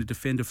 he's been a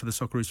defender for the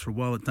Socceroos for a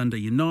while at Dundee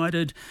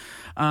United.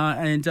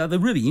 And the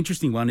really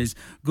interesting one is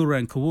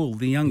Gurran Kewell,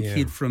 the young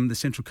kid from the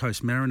Central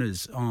Coast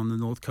Mariners on the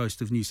north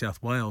coast of New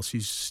South Wales,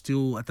 who's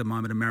still at the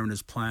moment a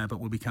Mariners player but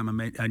will become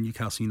a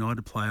Newcastle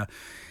United player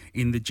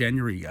in the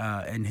January.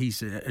 And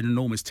he's an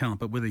enormous talent,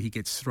 but whether he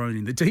gets thrown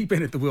in the deep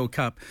end at the World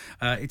Cup,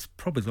 it's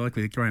probably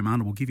likely that Graham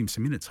Arnold will give him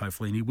some minutes,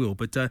 hopefully, and he will.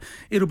 But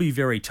it'll be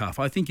very tough.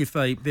 I think if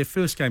their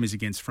first game is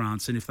against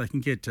France, and if they can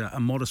get a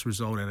modest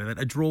result out of that,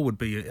 a draw would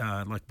be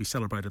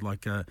celebrated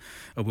like a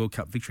World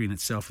Cup victory in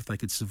itself if they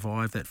could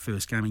survive that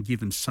first game and give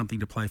them something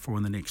to play for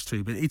in the next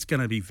two. But it's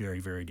going to be very,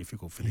 very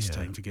difficult for this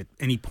team to get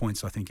any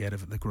points, I think, out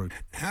of the group.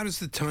 How does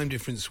the time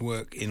difference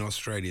work in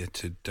Australia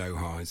to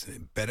Doha? Is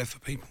it better for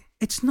people?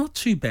 It's not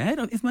too bad.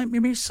 If my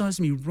memory serves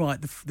me right,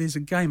 there's a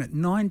game at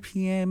 9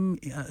 p.m.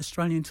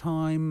 Australian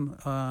time.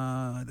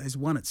 There's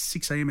one at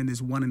 6 a.m. and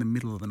there's one in the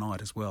middle of the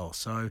night as well.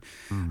 So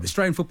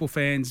Australian football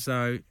fans,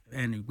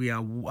 and we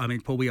are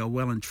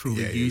well and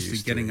truly used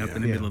to getting up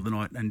in the middle of the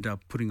night and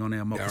putting on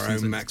our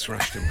moccasins. Our own Max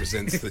Rushton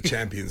presents the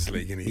Champions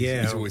League, and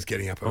he's always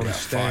getting up about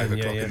 5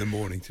 o'clock in the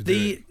morning to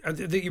do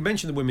it. You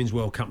mentioned the Women's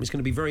World Cup. It's going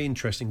to be very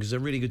interesting because it's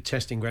a really good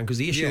testing ground, because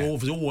the issue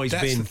has always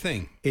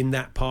been in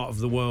that part of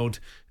the world,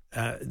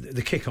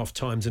 the kick-off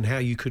times and how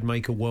you could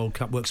make a World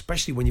Cup work,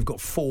 especially when you've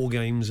got 4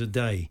 games a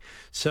day.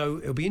 So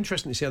it'll be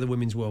interesting to see how the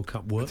Women's World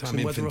Cup works.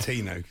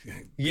 Infantino.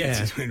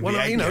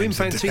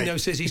 Infantino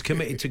says he's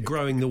committed to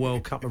growing the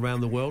World Cup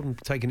around the world and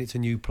taking it to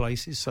new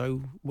places.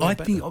 So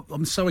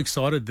I'm so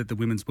excited that the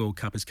Women's World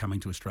Cup is coming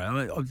to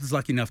Australia. I was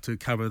lucky enough to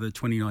cover the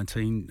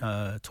 2019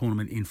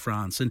 tournament in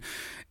France, and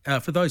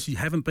for those who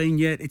haven't been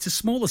yet, it's a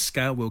smaller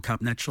scale World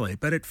Cup naturally,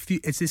 but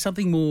there's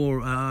something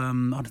more. I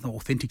don't know,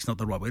 authentic's not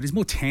the right word. It's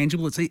more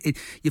tangible. It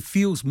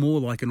feels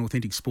more like an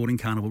authentic sporting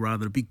carnival rather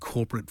than a big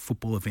corporate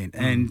football event.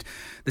 And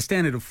the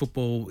standard of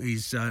football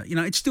is,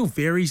 it still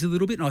varies a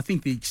little bit. And I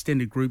think the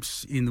extended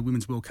groups in the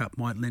Women's World Cup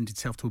might lend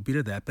itself to a bit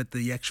of that. But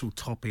the actual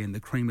top end,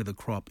 the cream of the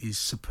crop, is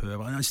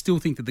superb. And I still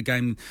think that the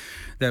game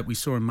that we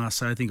saw in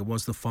Marseille, I think it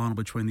was the final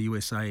between the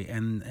USA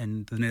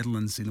and the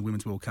Netherlands in the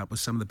Women's World Cup,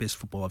 was some of the best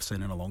football I've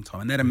seen in a long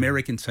time. And that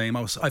American team,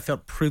 I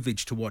felt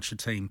privileged to watch a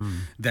team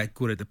that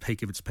good at the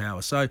peak of its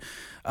power. So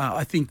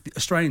I think the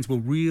Australians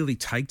will really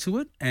take to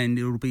it, and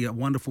it'll be a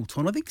wonderful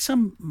tournament. I think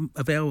some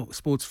of our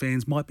sports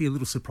fans might be a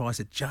little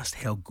surprised at just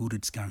how good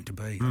it's going to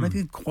be. I don't think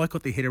they've quite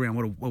got their head around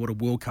what a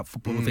World Cup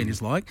football event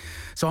is like.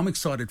 So I'm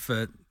excited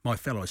for my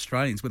fellow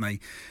Australians when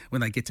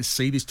they get to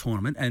see this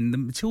tournament. And the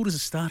Matildas are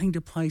starting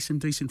to play some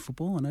decent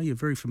football. I know you're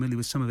very familiar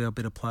with some of our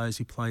better players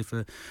who play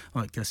for,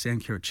 like Sam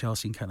Kerr at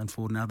Chelsea and Caitlin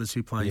Ford and others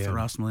who play for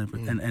Arsenal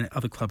and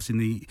other clubs in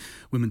the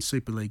Women's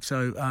Super League.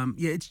 So,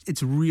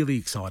 it's really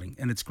exciting,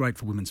 and it's great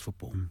for women's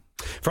football.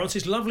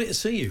 Francis, lovely to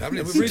see you.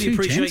 We really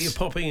appreciate you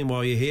popping in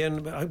while you're here,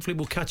 and hopefully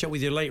we'll catch up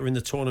with you later in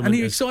the tournament. And are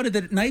you excited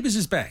that Neighbours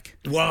is back?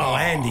 Wow,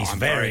 Andy's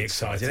very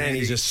excited.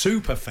 Andy's a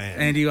super fan.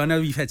 Andy, I know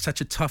you've had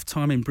such a tough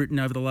time in Britain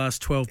over the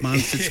last 12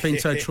 months. It's been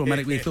so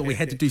traumatic. We thought we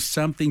had to do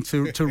something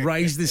to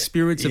raise the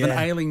spirits of an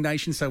ailing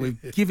nation, so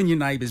we've given your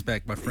Neighbours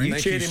back, my friend. You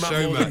cheered him up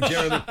more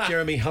than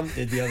Jeremy Hunt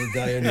did the other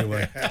day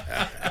anyway.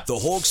 The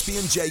Hawksbee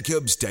and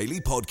Jacobs Daily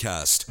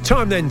Podcast.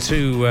 Time then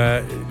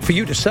for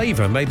you to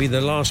savour maybe the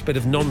last bit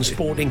of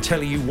non-sporting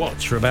telly you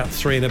watch for about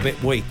 3 and a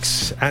bit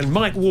weeks. And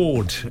Mike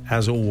Ward,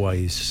 as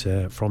always,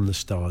 from the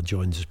Star,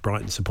 joins us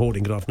bright and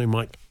supporting. Good afternoon,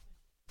 Mike.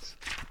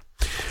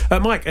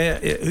 Mike, who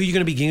are you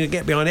going to be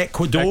get behind?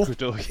 Ecuador?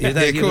 Ecuador, yeah.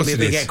 Of course it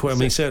is. Ecuador, I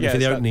mean, certainly for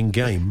the opening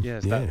game. Yeah,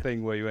 it's that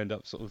thing where you end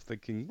up sort of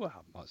thinking, well,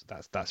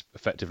 that's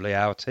effectively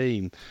our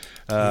team.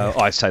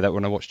 I say that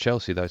when I watch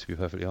Chelsea, though, to be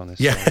perfectly honest.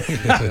 Yeah.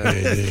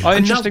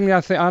 Interestingly, I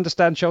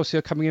understand Chelsea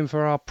are coming in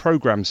for our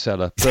programme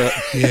seller, but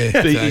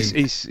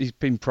he's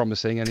been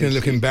promising. And it's going to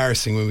look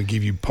embarrassing when we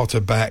give you Potter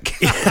back.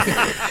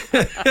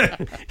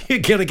 You're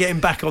going to get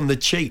him back on the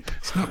cheap.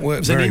 It's not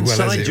worked very well,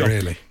 has it,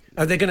 really?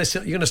 You're going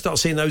to start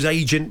seeing those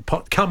Agent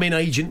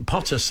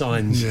Potter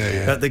signs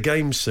at the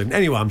games soon.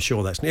 Anyway, I'm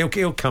sure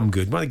he'll come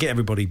good. When they get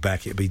everybody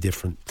back, it'll be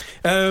different.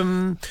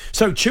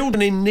 So,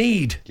 Children in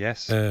Need.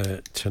 Yes.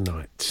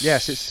 Tonight.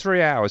 Yes, it's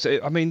 3 hours.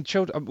 I mean,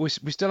 we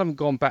still haven't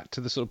gone back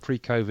to the sort of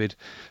pre-COVID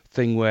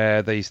thing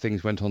where these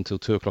things went on till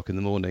 2 o'clock in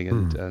the morning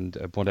and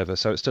whatever.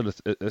 So it's still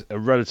a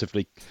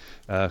relatively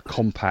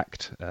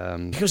compact.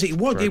 Because it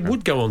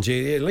would go on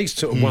to at least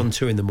sort of 1,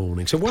 2 in the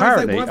morning. So why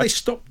have they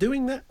stopped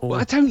doing that? Well,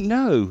 I don't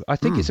know. I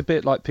think it's a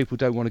bit like people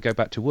don't want to go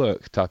back to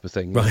work type of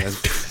thing. Right.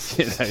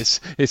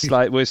 It's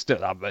like we're still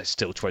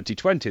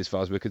 2020 as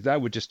far as we're concerned. Now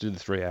we're just doing the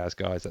 3 hours,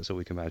 guys. That's all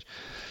we can manage.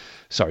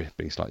 Sorry,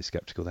 being slightly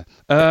sceptical there.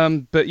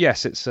 But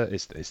yes, it's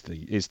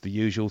the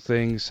usual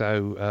thing.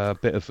 So a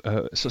bit of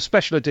sort of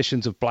special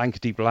editions of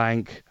Blankety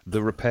Blank,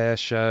 The Repair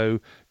Show,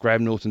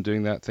 Graham Norton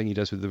doing that thing he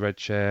does with the red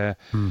chair.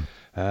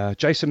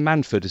 Jason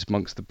Manford is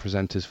amongst the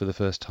presenters for the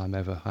first time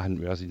ever. I hadn't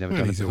realised he'd never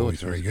done it before.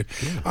 He's always very good.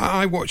 Yeah.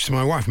 I watched,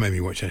 my wife made me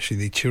watch actually,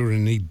 the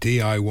Children Need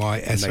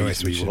DIY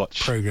SOS, which is a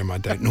programme I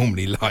don't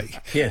normally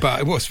like.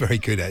 But it was very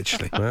good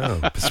actually.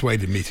 Wow.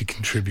 Persuaded me to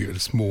contribute a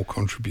small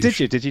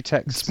contribution. Did you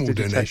text? Small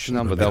donation.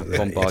 Number? They'll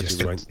bombard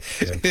you with.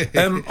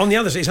 On the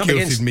other side, it's up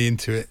against me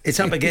into it. It's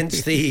up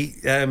against the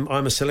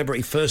I'm a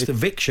Celebrity first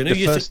eviction. Who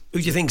do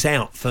you think's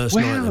out first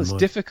night? Well, it's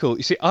difficult.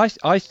 You see,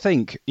 I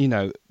think,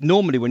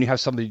 normally when you have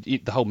somebody,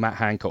 the whole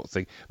Matt Hancock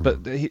thing,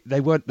 but they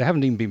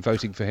haven't even been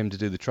voting for him to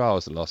do the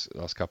trials the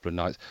last couple of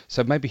nights.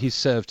 So maybe he's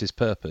served his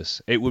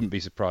purpose. It wouldn't be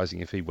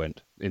surprising if he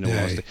went, in all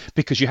honesty,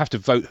 because you have to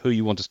vote who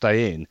you want to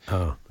stay in,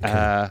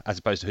 as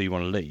opposed to who you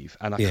want to leave.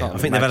 And I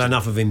think they've had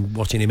enough of him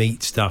watching him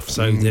eat stuff.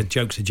 So the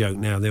joke's a joke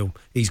now.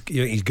 He's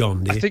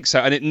gone. I think so,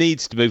 and it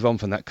needs to move on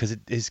from that because it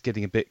is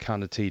getting a bit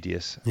kind of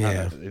tedious.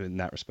 In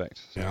that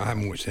respect. So. I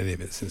haven't watched any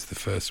of it since the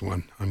first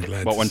one. I'm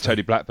glad. When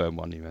Tony Blackburn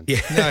won, you meant?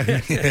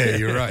 Yeah,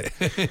 you're right.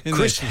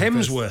 Chris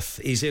Hemsworth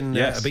is in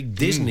a big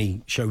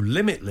Disney show,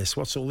 Limitless.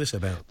 What's all this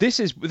about? This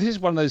is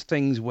one of those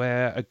things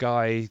where a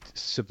guy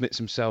submits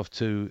himself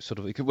to sort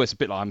of, it's a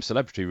bit like I'm a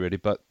Celebrity really,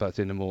 but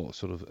in a more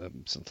sort of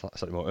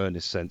slightly more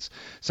earnest sense.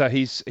 So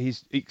he's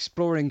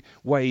exploring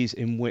ways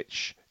in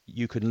which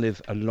you can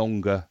live a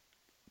longer,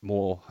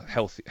 more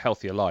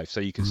healthier life, so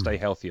you can stay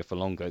healthier for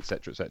longer,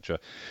 etc., etc.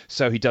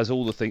 So he does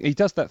all the thing. He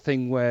does that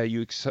thing where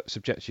you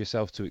subject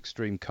yourself to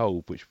extreme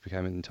cold, which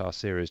became an entire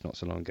series not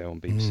so long ago on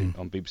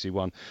BBC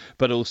One.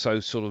 But also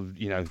sort of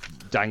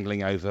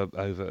dangling over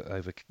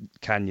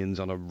canyons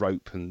on a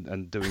rope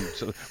and doing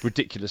sort of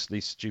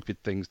ridiculously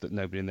stupid things that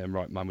nobody in their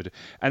right mind would do.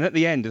 And at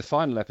the end of the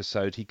final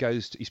episode, he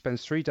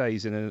spends 3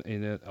 days in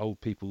an old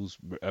people's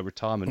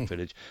retirement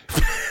village,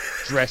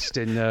 dressed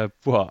in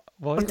what?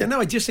 I don't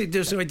know. It just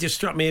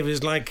struck me. It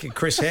was like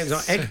Chris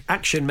Hemsworth,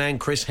 Action Man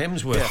Chris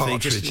Hemsworth.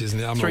 Partridge, isn't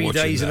it? I'm 3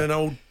 days in an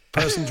old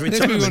person's Let's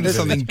retirement. move on to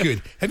something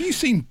good. Have you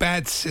seen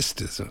Bad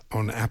Sisters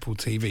on Apple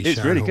TV?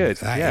 It's really good.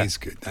 That is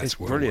good. That's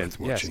brilliant.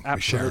 Worth watching. Yes,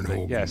 absolutely.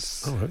 With Sharon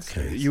Yes. Oh,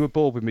 okay. You were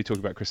bored with me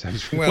talking about Chris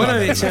Hemsworth. Well, no,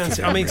 it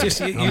sounds. I mean, just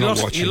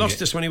you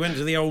lost us when he went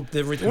to the old.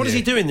 What does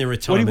he do in the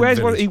retirement?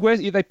 Well, he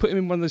wears. They put him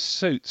in one of those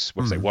suits.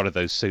 Well, say one of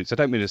those suits. I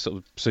don't mean a sort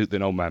of suit that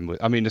an old man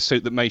would. I mean a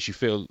suit that makes you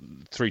feel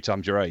 3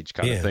 times your age,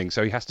 kind of thing.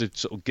 So he has to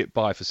sort of get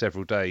by for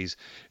several days,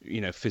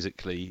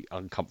 physically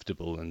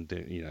uncomfortable, and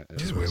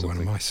Just wear one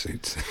of my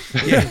suits.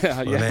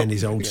 Man,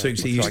 his old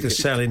suits he used to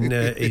sell in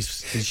his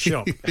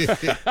shop.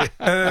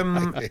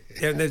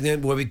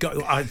 Well, we got.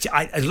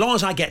 As long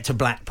as I get to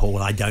Blackpool,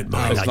 I don't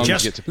mind.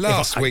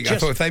 Last week, I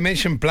thought if they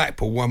mentioned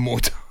Blackpool one more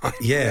time.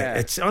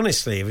 It's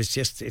honestly, it was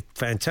just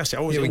fantastic.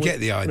 We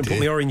get the idea. Put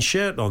my orange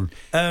shirt on.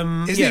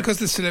 Isn't it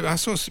because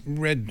I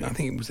read, I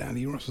think it was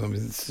Ali Ross or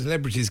something. The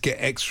celebrities get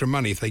extra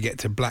money if they get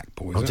to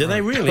Blackpool. Do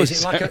they really?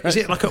 Is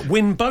it like a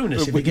win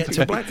bonus if we get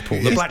to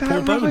Blackpool? The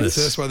Blackpool bonus.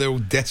 So that's why they're all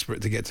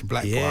desperate to get to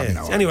Blackpool.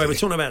 Yeah. Anyway, we're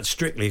talking about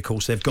Strictly. Of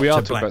course, they've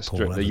got to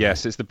Blackpool.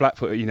 Yes, it's the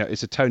Blackpool.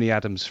 It's a Tony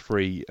Adams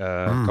free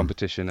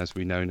competition, as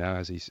we know now,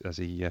 as he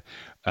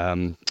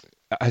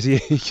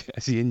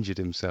injured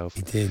himself.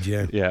 He did,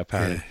 yeah. Yeah,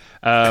 apparently.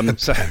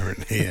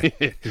 Apparently,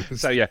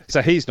 yeah.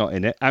 So he's not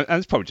in it, and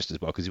it's probably just as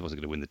well because he wasn't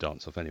going to win the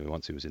dance-off anyway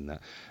once he was in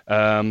that.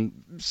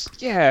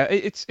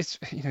 It's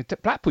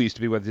Blackpool used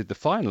to be where they did the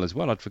final as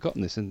well. I'd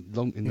forgotten this in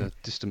the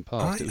distant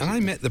past. I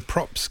met the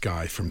props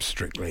guy from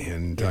Strictly,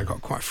 and I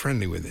got quite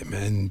friendly with him.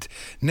 And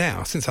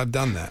now, since I've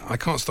done that, I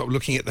can't stop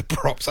looking at the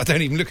props. I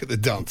don't even look at the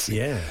dancing.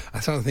 Yeah. I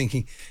started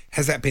thinking,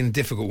 has that been a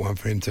difficult one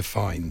for him to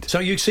find? So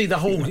you see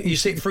you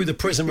see it through the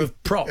prism of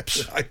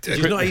props. I do.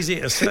 It's not easy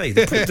to say.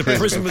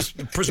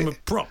 The prism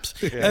of props.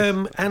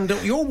 Yeah. And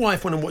your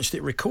wife went and watched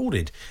it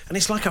recorded, and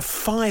it's like a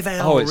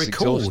 5-hour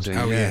record.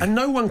 And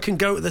no one can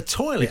go to the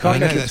toilet.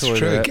 That's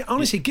true.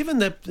 Honestly, given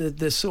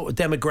the sort of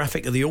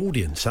demographic of the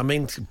audience, I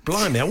mean,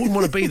 blimey, I wouldn't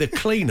want to be the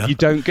cleaner. You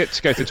don't get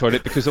to go to the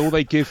toilet because all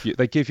they give you,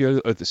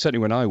 certainly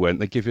when I went,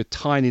 they give you a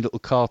tiny little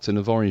carton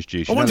of orange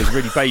juice. Those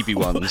really baby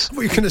ones.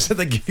 Well, you could have said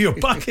they give you a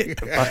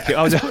bucket.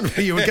 I was wondering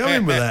where you were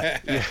going with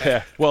that.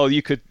 Yeah. Well,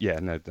 you could. Yeah.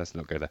 No, let's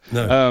not go there.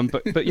 No.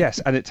 But yes,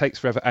 and it takes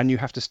forever, and you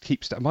have to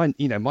keep. My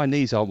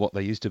knees aren't what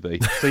they used to be,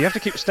 so you have to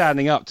keep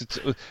standing up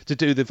to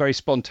do the very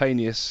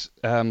spontaneous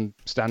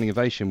standing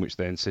ovation, which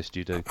they insist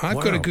you do.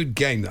 I've got a good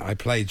game that I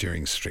play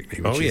during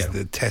Strictly, which is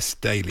the Tess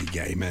Daly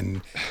game,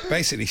 and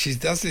basically she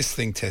does this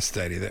thing, Tess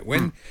Daly, that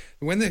when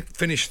when they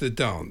finish the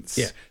dance,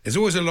 there's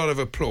always a lot of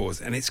applause,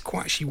 and it's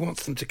quite. She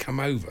wants them to come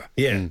over.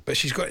 Yeah, but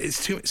she's got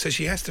so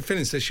she has to fill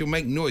in. So she'll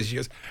make noise. She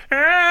goes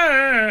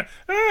like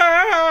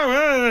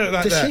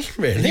Does that.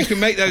 she really? And you can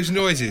make those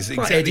noises. Like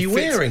exactly Eddie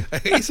Waring.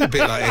 It's a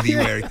bit like Eddie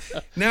Waring.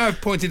 Now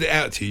I've pointed it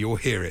out to you. You'll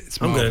hear it.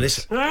 It's I'm going to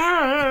marvellous. listen.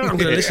 I'm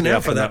going to listen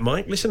out for that,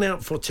 Mike. Listen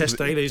out for Tess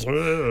Daly's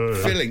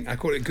filling. I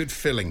call it good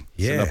filling.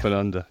 Yeah, up and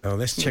under. Oh,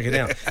 let's check it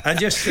out. And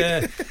just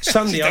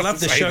Sunday, I love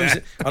the shows.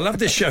 I love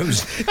the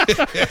shows.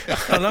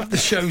 I love the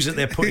shows that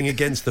they're putting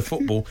against the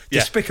football.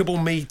 Despicable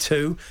Me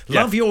Too.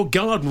 Love Your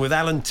Garden with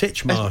Alan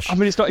Titchmarsh. I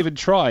mean, it's not even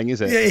trying, is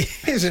it? Yeah,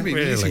 it isn't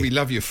really. We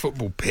love your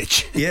football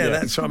pitch. Yeah,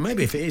 that's right.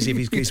 Maybe if it is, if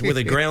he's with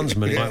a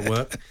groundsman, it might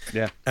work.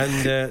 Yeah.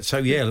 And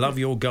Love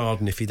Your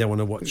Garden if you don't want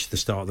to watch the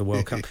start of the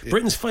World Cup.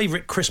 Britain's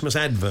favourite Christmas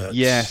advert.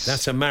 Yes.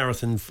 That's a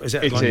marathon. Is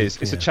that It is.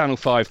 It's a Channel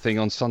 5 thing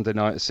on Sunday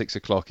night at 6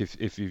 o'clock.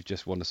 If you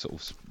just want to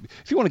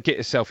if you want to get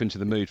yourself into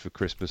the mood for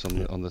Christmas on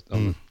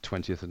the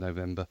 20th of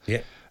November.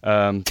 Yeah.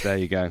 There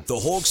you go. The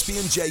Hawksbee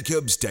and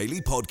Jacobs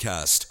Daily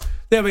Podcast.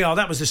 There we are.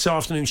 That was this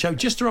afternoon show.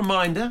 Just a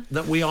reminder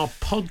that we are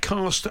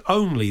podcast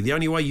only. The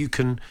only way you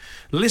can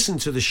listen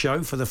to the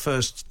show for the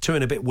first 2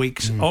 and a bit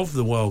weeks of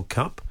the World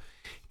Cup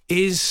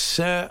is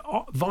via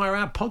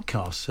our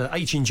podcast,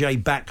 H&J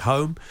Back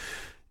Home.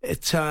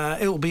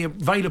 It'll be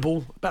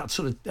available about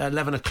sort of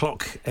 11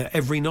 o'clock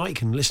every night. You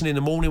can listen in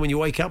the morning when you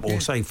wake up, or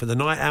say for the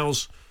night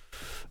owls,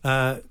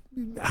 have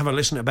a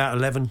listen at about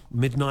 11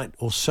 midnight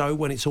or so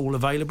when it's all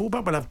available.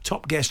 But we'll have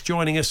top guests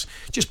joining us.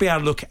 Just be able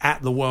to look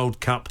at the World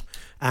Cup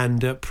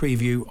and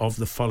preview of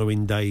the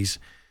following day's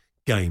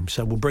game.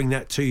 So we'll bring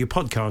that to you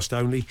podcast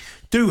only.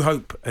 Do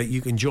hope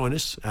you can join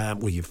us.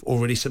 Well, you've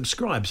already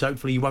subscribed, so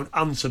hopefully you won't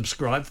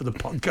unsubscribe for the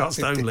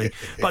podcast only.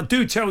 But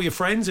do tell your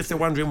friends if they're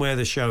wondering where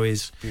the show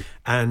is.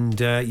 And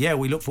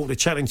we look forward to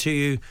chatting to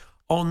you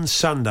on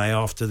Sunday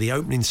after the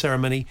opening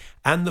ceremony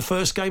and the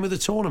first game of the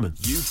tournament.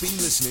 You've been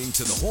listening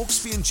to the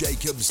Hawksbee and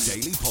Jacobs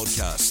Daily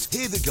Podcast.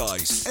 Hear the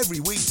guys every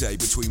weekday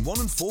between 1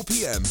 and 4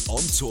 p.m. on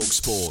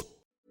TalkSport.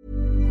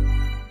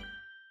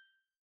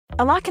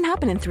 A lot can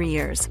happen in 3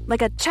 years,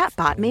 like a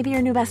chatbot may be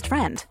your new best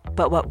friend.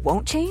 But what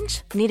won't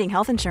change? Needing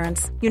health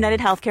insurance. United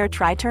Healthcare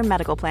Tri-Term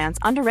Medical Plans,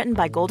 underwritten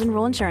by Golden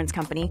Rule Insurance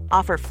Company,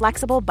 offer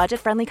flexible,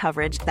 budget-friendly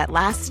coverage that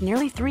lasts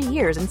nearly 3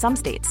 years in some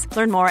states.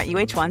 Learn more at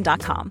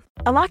uh1.com.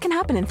 A lot can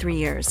happen in 3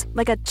 years,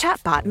 like a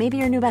chatbot may be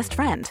your new best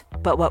friend.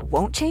 But what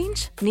won't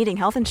change? Needing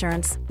health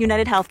insurance.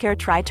 United Healthcare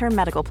Tri-Term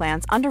Medical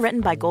Plans,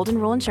 underwritten by Golden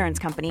Rule Insurance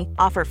Company,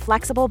 offer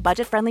flexible,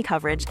 budget-friendly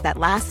coverage that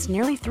lasts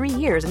nearly 3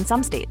 years in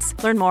some states.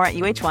 Learn more at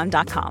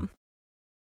uh1.com.